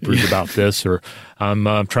newspapers about this," or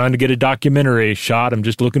 "I'm trying to get a documentary shot. I'm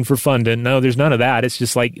just looking for funding." No, there's none of that. It's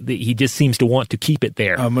just like he just seems to want to keep it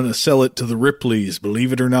there. I'm going to sell it to the Ripleys,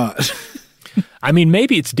 believe it or not. I mean,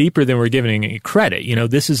 maybe it's deeper than we're giving it credit.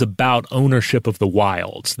 This is about ownership of the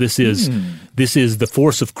wilds. This is the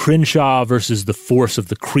force of Crenshaw versus the force of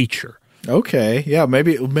the creature. Okay, yeah,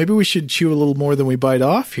 maybe we should chew a little more than we bite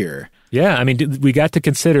off here. Yeah, I mean, we got to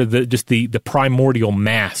consider the primordial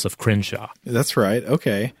mass of Crenshaw. That's right.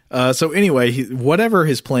 Okay. So anyway, whatever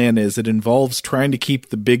his plan is, it involves trying to keep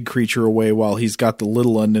the big creature away while he's got the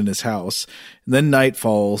little one in his house. And then night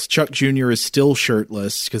falls. Chuck Jr. is still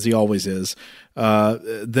shirtless, because he always is.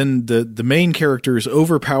 Then the main characters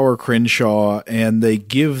overpower Crenshaw, and they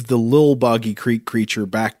give the little Boggy Creek creature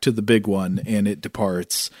back to the big one, and it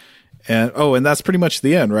departs. And that's pretty much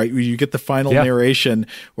the end, right? You get the final narration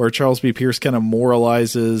where Charles B. Pierce kind of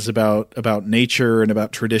moralizes about nature and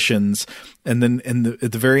about traditions. And then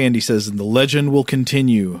at the very end, he says, "And the legend will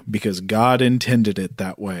continue because God intended it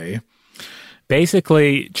that way."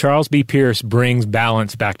 Basically, Charles B. Pierce brings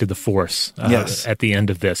balance back to the force at the end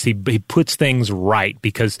of this. He puts things right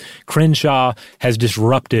because Crenshaw has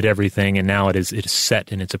disrupted everything, and now it is set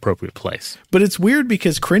in its appropriate place. But it's weird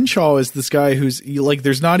because Crenshaw is this guy who's like,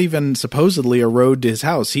 there's not even supposedly a road to his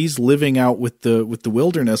house. He's living out with the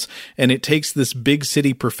wilderness, and it takes this big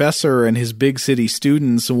city professor and his big city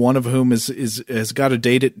students, one of whom has got a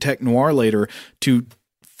date at Tech Noir later, to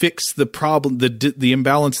fix the problem, the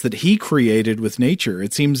imbalance that he created with nature.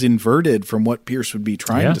 It seems inverted from what Pierce would be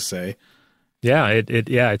trying to say. Yeah,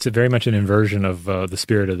 it's very much an inversion of the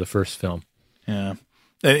spirit of the first film. Yeah.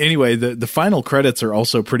 Anyway, the final credits are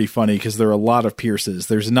also pretty funny because there are a lot of Pierces.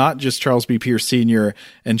 There's not just Charles B. Pierce Sr.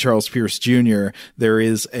 and Charles Pierce Jr. There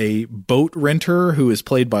is a boat renter who is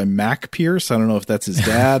played by Mac Pierce. I don't know if that's his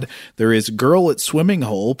dad. There is Girl at Swimming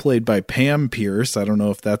Hole played by Pam Pierce. I don't know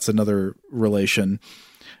if that's another relation.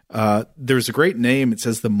 There's a great name. It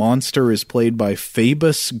says the monster is played by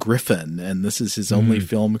Phoebus Griffin, and this is his only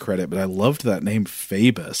film credit, but I loved that name,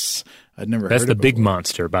 Phoebus. I'd never That's heard the of it big before.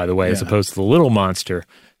 monster, by the way, as Yeah. opposed to the little monster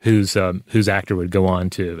whose actor would go on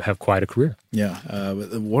to have quite a career. Yeah,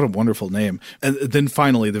 what a wonderful name. And then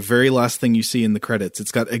finally, the very last thing you see in the credits,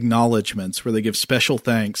 it's got acknowledgments where they give special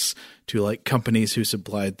thanks to like companies who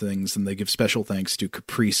supplied things, and they give special thanks to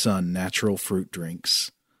Capri Sun natural fruit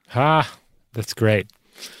drinks. That's great.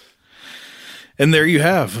 And there you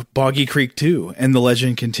have Boggy Creek 2, and the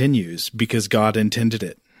legend continues because God intended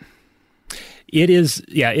it. It is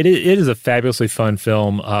a fabulously fun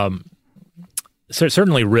film.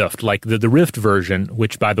 Certainly Rift, like the Rift version,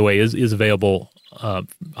 which, by the way, is available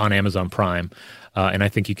on Amazon Prime, and I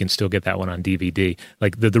think you can still get that one on DVD.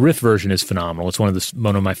 Like the Rift version is phenomenal. It's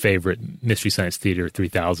one of my favorite Mystery Science Theater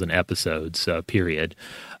 3000 episodes, period.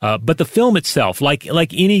 But the film itself, like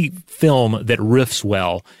any film that riffs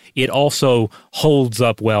well, it also holds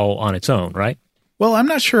up well on its own, right? Well, I'm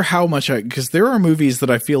not sure how much because there are movies that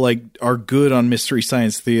I feel like are good on Mystery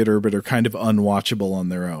Science Theater, but are kind of unwatchable on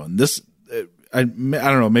their own. This, I don't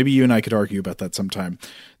know. Maybe you and I could argue about that sometime.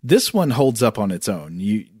 This one holds up on its own.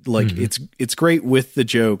 It's great with the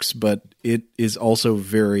jokes, but it is also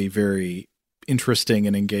very, very interesting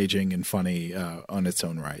and engaging and funny on its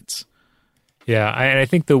own rights. Yeah, I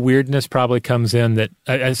think the weirdness probably comes in that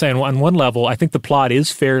I say on one level, I think the plot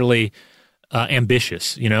is fairly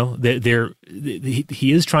ambitious. You know,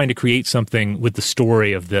 he is trying to create something with the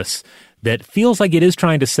story of this that feels like it is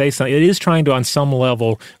trying to say something. It is trying to, on some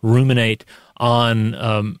level, ruminate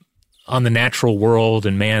on the natural world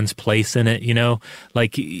and man's place in it. You know,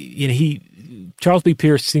 like Charles B.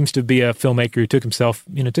 Pierce seems to be a filmmaker who took himself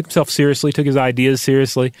seriously, took his ideas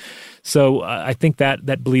seriously. So I think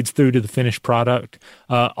that bleeds through to the finished product.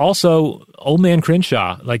 Also, Old Man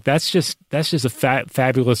Crenshaw, like that's just a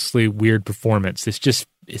fabulously weird performance. It's just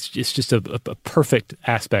a perfect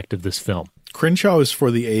aspect of this film. Crenshaw is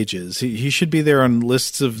for the ages. He should be there on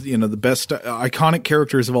lists of the best iconic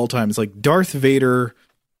characters of all time. It's like Darth Vader,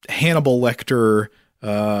 Hannibal Lecter,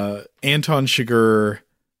 Anton Chigurh,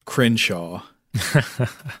 Crenshaw.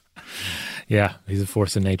 Yeah, he's a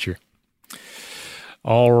force of nature.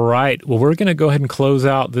 All right. Well, we're going to go ahead and close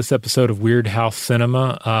out this episode of Weird House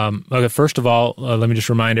Cinema. Okay, first of all, let me just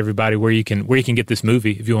remind everybody where you can get this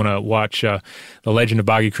movie if you want to watch The Legend of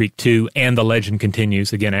Boggy Creek 2 and The Legend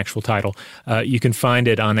Continues, again, actual title. You can find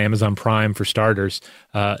it on Amazon Prime for starters,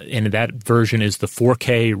 and that version is the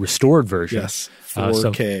 4K restored version. Yes,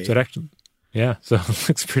 4K. So it actually, yeah, so it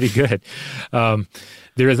looks pretty good.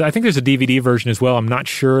 I think there's a DVD version as well. I'm not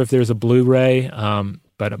sure if there's a Blu-ray,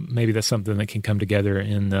 but maybe that's something that can come together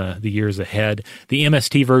in the years ahead. The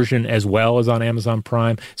MST version as well is on Amazon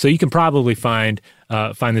Prime, so you can probably find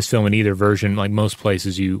this film in either version. Like most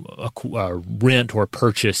places, you rent or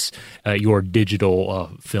purchase your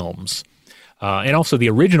digital films. And also the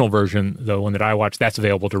original version, the one that I watched, that's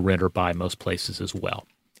available to rent or buy most places as well.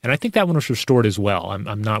 And I think that one was restored as well.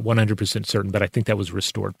 I'm not 100% certain, but I think that was a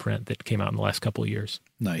restored print that came out in the last couple of years.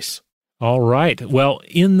 Nice. All right. Well,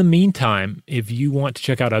 in the meantime, if you want to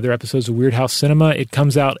check out other episodes of Weird House Cinema, it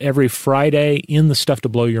comes out every Friday in the Stuff to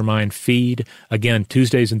Blow Your Mind feed. Again,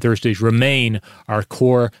 Tuesdays and Thursdays remain our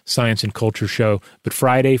core science and culture show, but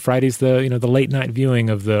Friday's the late night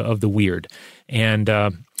viewing of the weird. And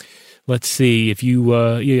let's see if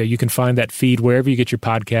you can find that feed wherever you get your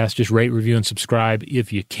podcast. Just rate, review, and subscribe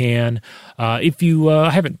if you can. If you I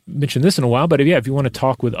haven't mentioned this in a while, but if you want to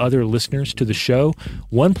talk with other listeners to the show,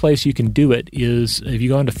 one place you can do it is if you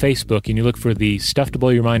go onto Facebook and you look for the Stuff to Blow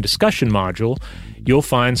Your Mind discussion module. You'll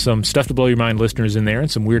find some Stuff to Blow Your Mind listeners in there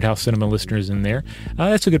and some Weird House Cinema listeners in there.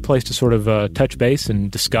 That's a good place to sort of touch base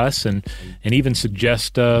and discuss and even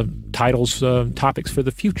suggest titles, topics for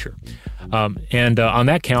the future. And on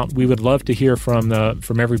that count, we would love to hear from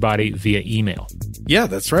everybody via email. Yeah,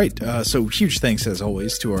 that's right. So huge thanks, as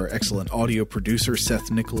always, to our excellent audio producer,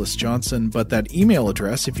 Seth Nicholas Johnson. But that email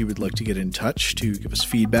address, if you would like to get in touch to give us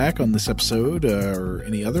feedback on this episode or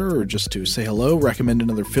any other, or just to say hello, recommend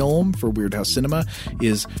another film for Weird House Cinema,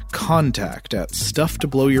 is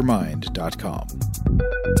contact@stufftoblowyourmind.com.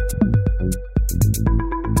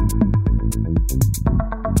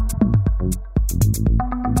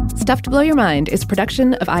 Stuff to Blow Your Mind is a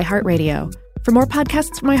production of iHeartRadio. For more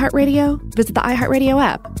podcasts from iHeartRadio, visit the iHeartRadio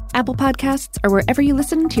app, Apple Podcasts, or wherever you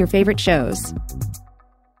listen to your favorite shows.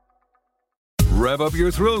 Rev up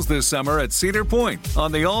your thrills this summer at Cedar Point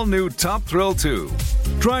on the all-new Top Thrill 2.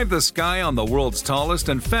 Drive the sky on the world's tallest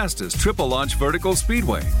and fastest triple-launch vertical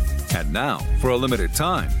speedway. And now, for a limited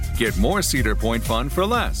time, get more Cedar Point fun for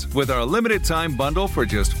less with our limited-time bundle for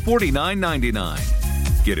just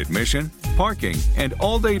 $49.99. Get admission, parking, and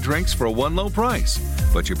all-day drinks for one low price.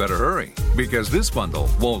 But you better hurry, because this bundle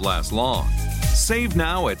won't last long. Save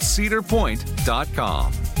now at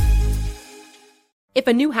cedarpoint.com. If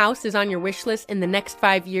a new house is on your wish list in the next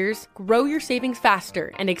 5 years, grow your savings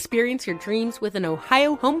faster and experience your dreams with an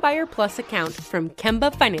Ohio Homebuyer Plus account from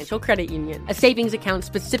Kemba Financial Credit Union. A savings account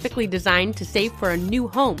specifically designed to save for a new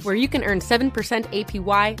home, where you can earn 7%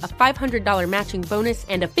 APY, a $500 matching bonus,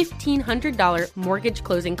 and a $1,500 mortgage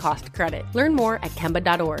closing cost credit. Learn more at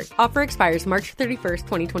Kemba.org. Offer expires March 31st,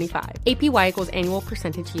 2025. APY equals annual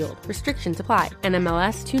percentage yield. Restrictions apply.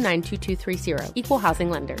 NMLS 292230. Equal housing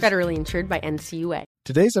lender. Federally insured by NCUA.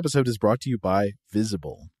 Today's episode is brought to you by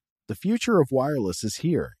Visible. The future of wireless is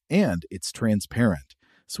here, and it's transparent.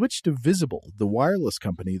 Switch to Visible, the wireless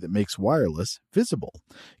company that makes wireless visible.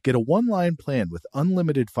 Get a one-line plan with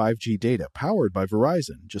unlimited 5G data powered by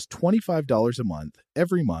Verizon, just $25 a month,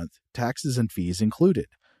 every month, taxes and fees included.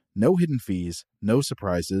 No hidden fees, no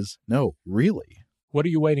surprises, no, really. What are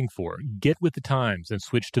you waiting for? Get with the times and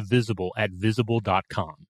switch to Visible at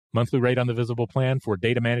Visible.com. Monthly rate on the Visible plan. For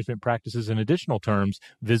data management practices and additional terms,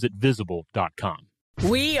 visit Visible.com.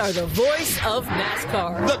 We are the voice of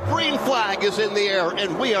NASCAR. The green flag is in the air,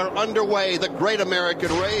 and we are underway. The Great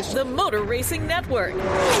American Race. The Motor Racing Network.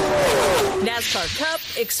 NASCAR Cup,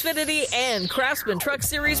 Xfinity, and Craftsman Truck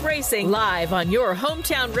Series Racing live on your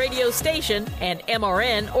hometown radio station and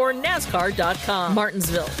MRN or NASCAR.com.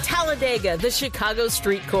 Martinsville, Talladega, the Chicago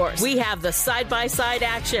Street Course. We have the side-by-side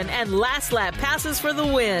action and last lap passes for the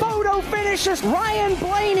win. Photo finishes. Ryan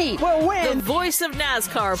Blaney will win. The voice of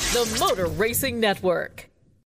NASCAR, the Motor Racing Network.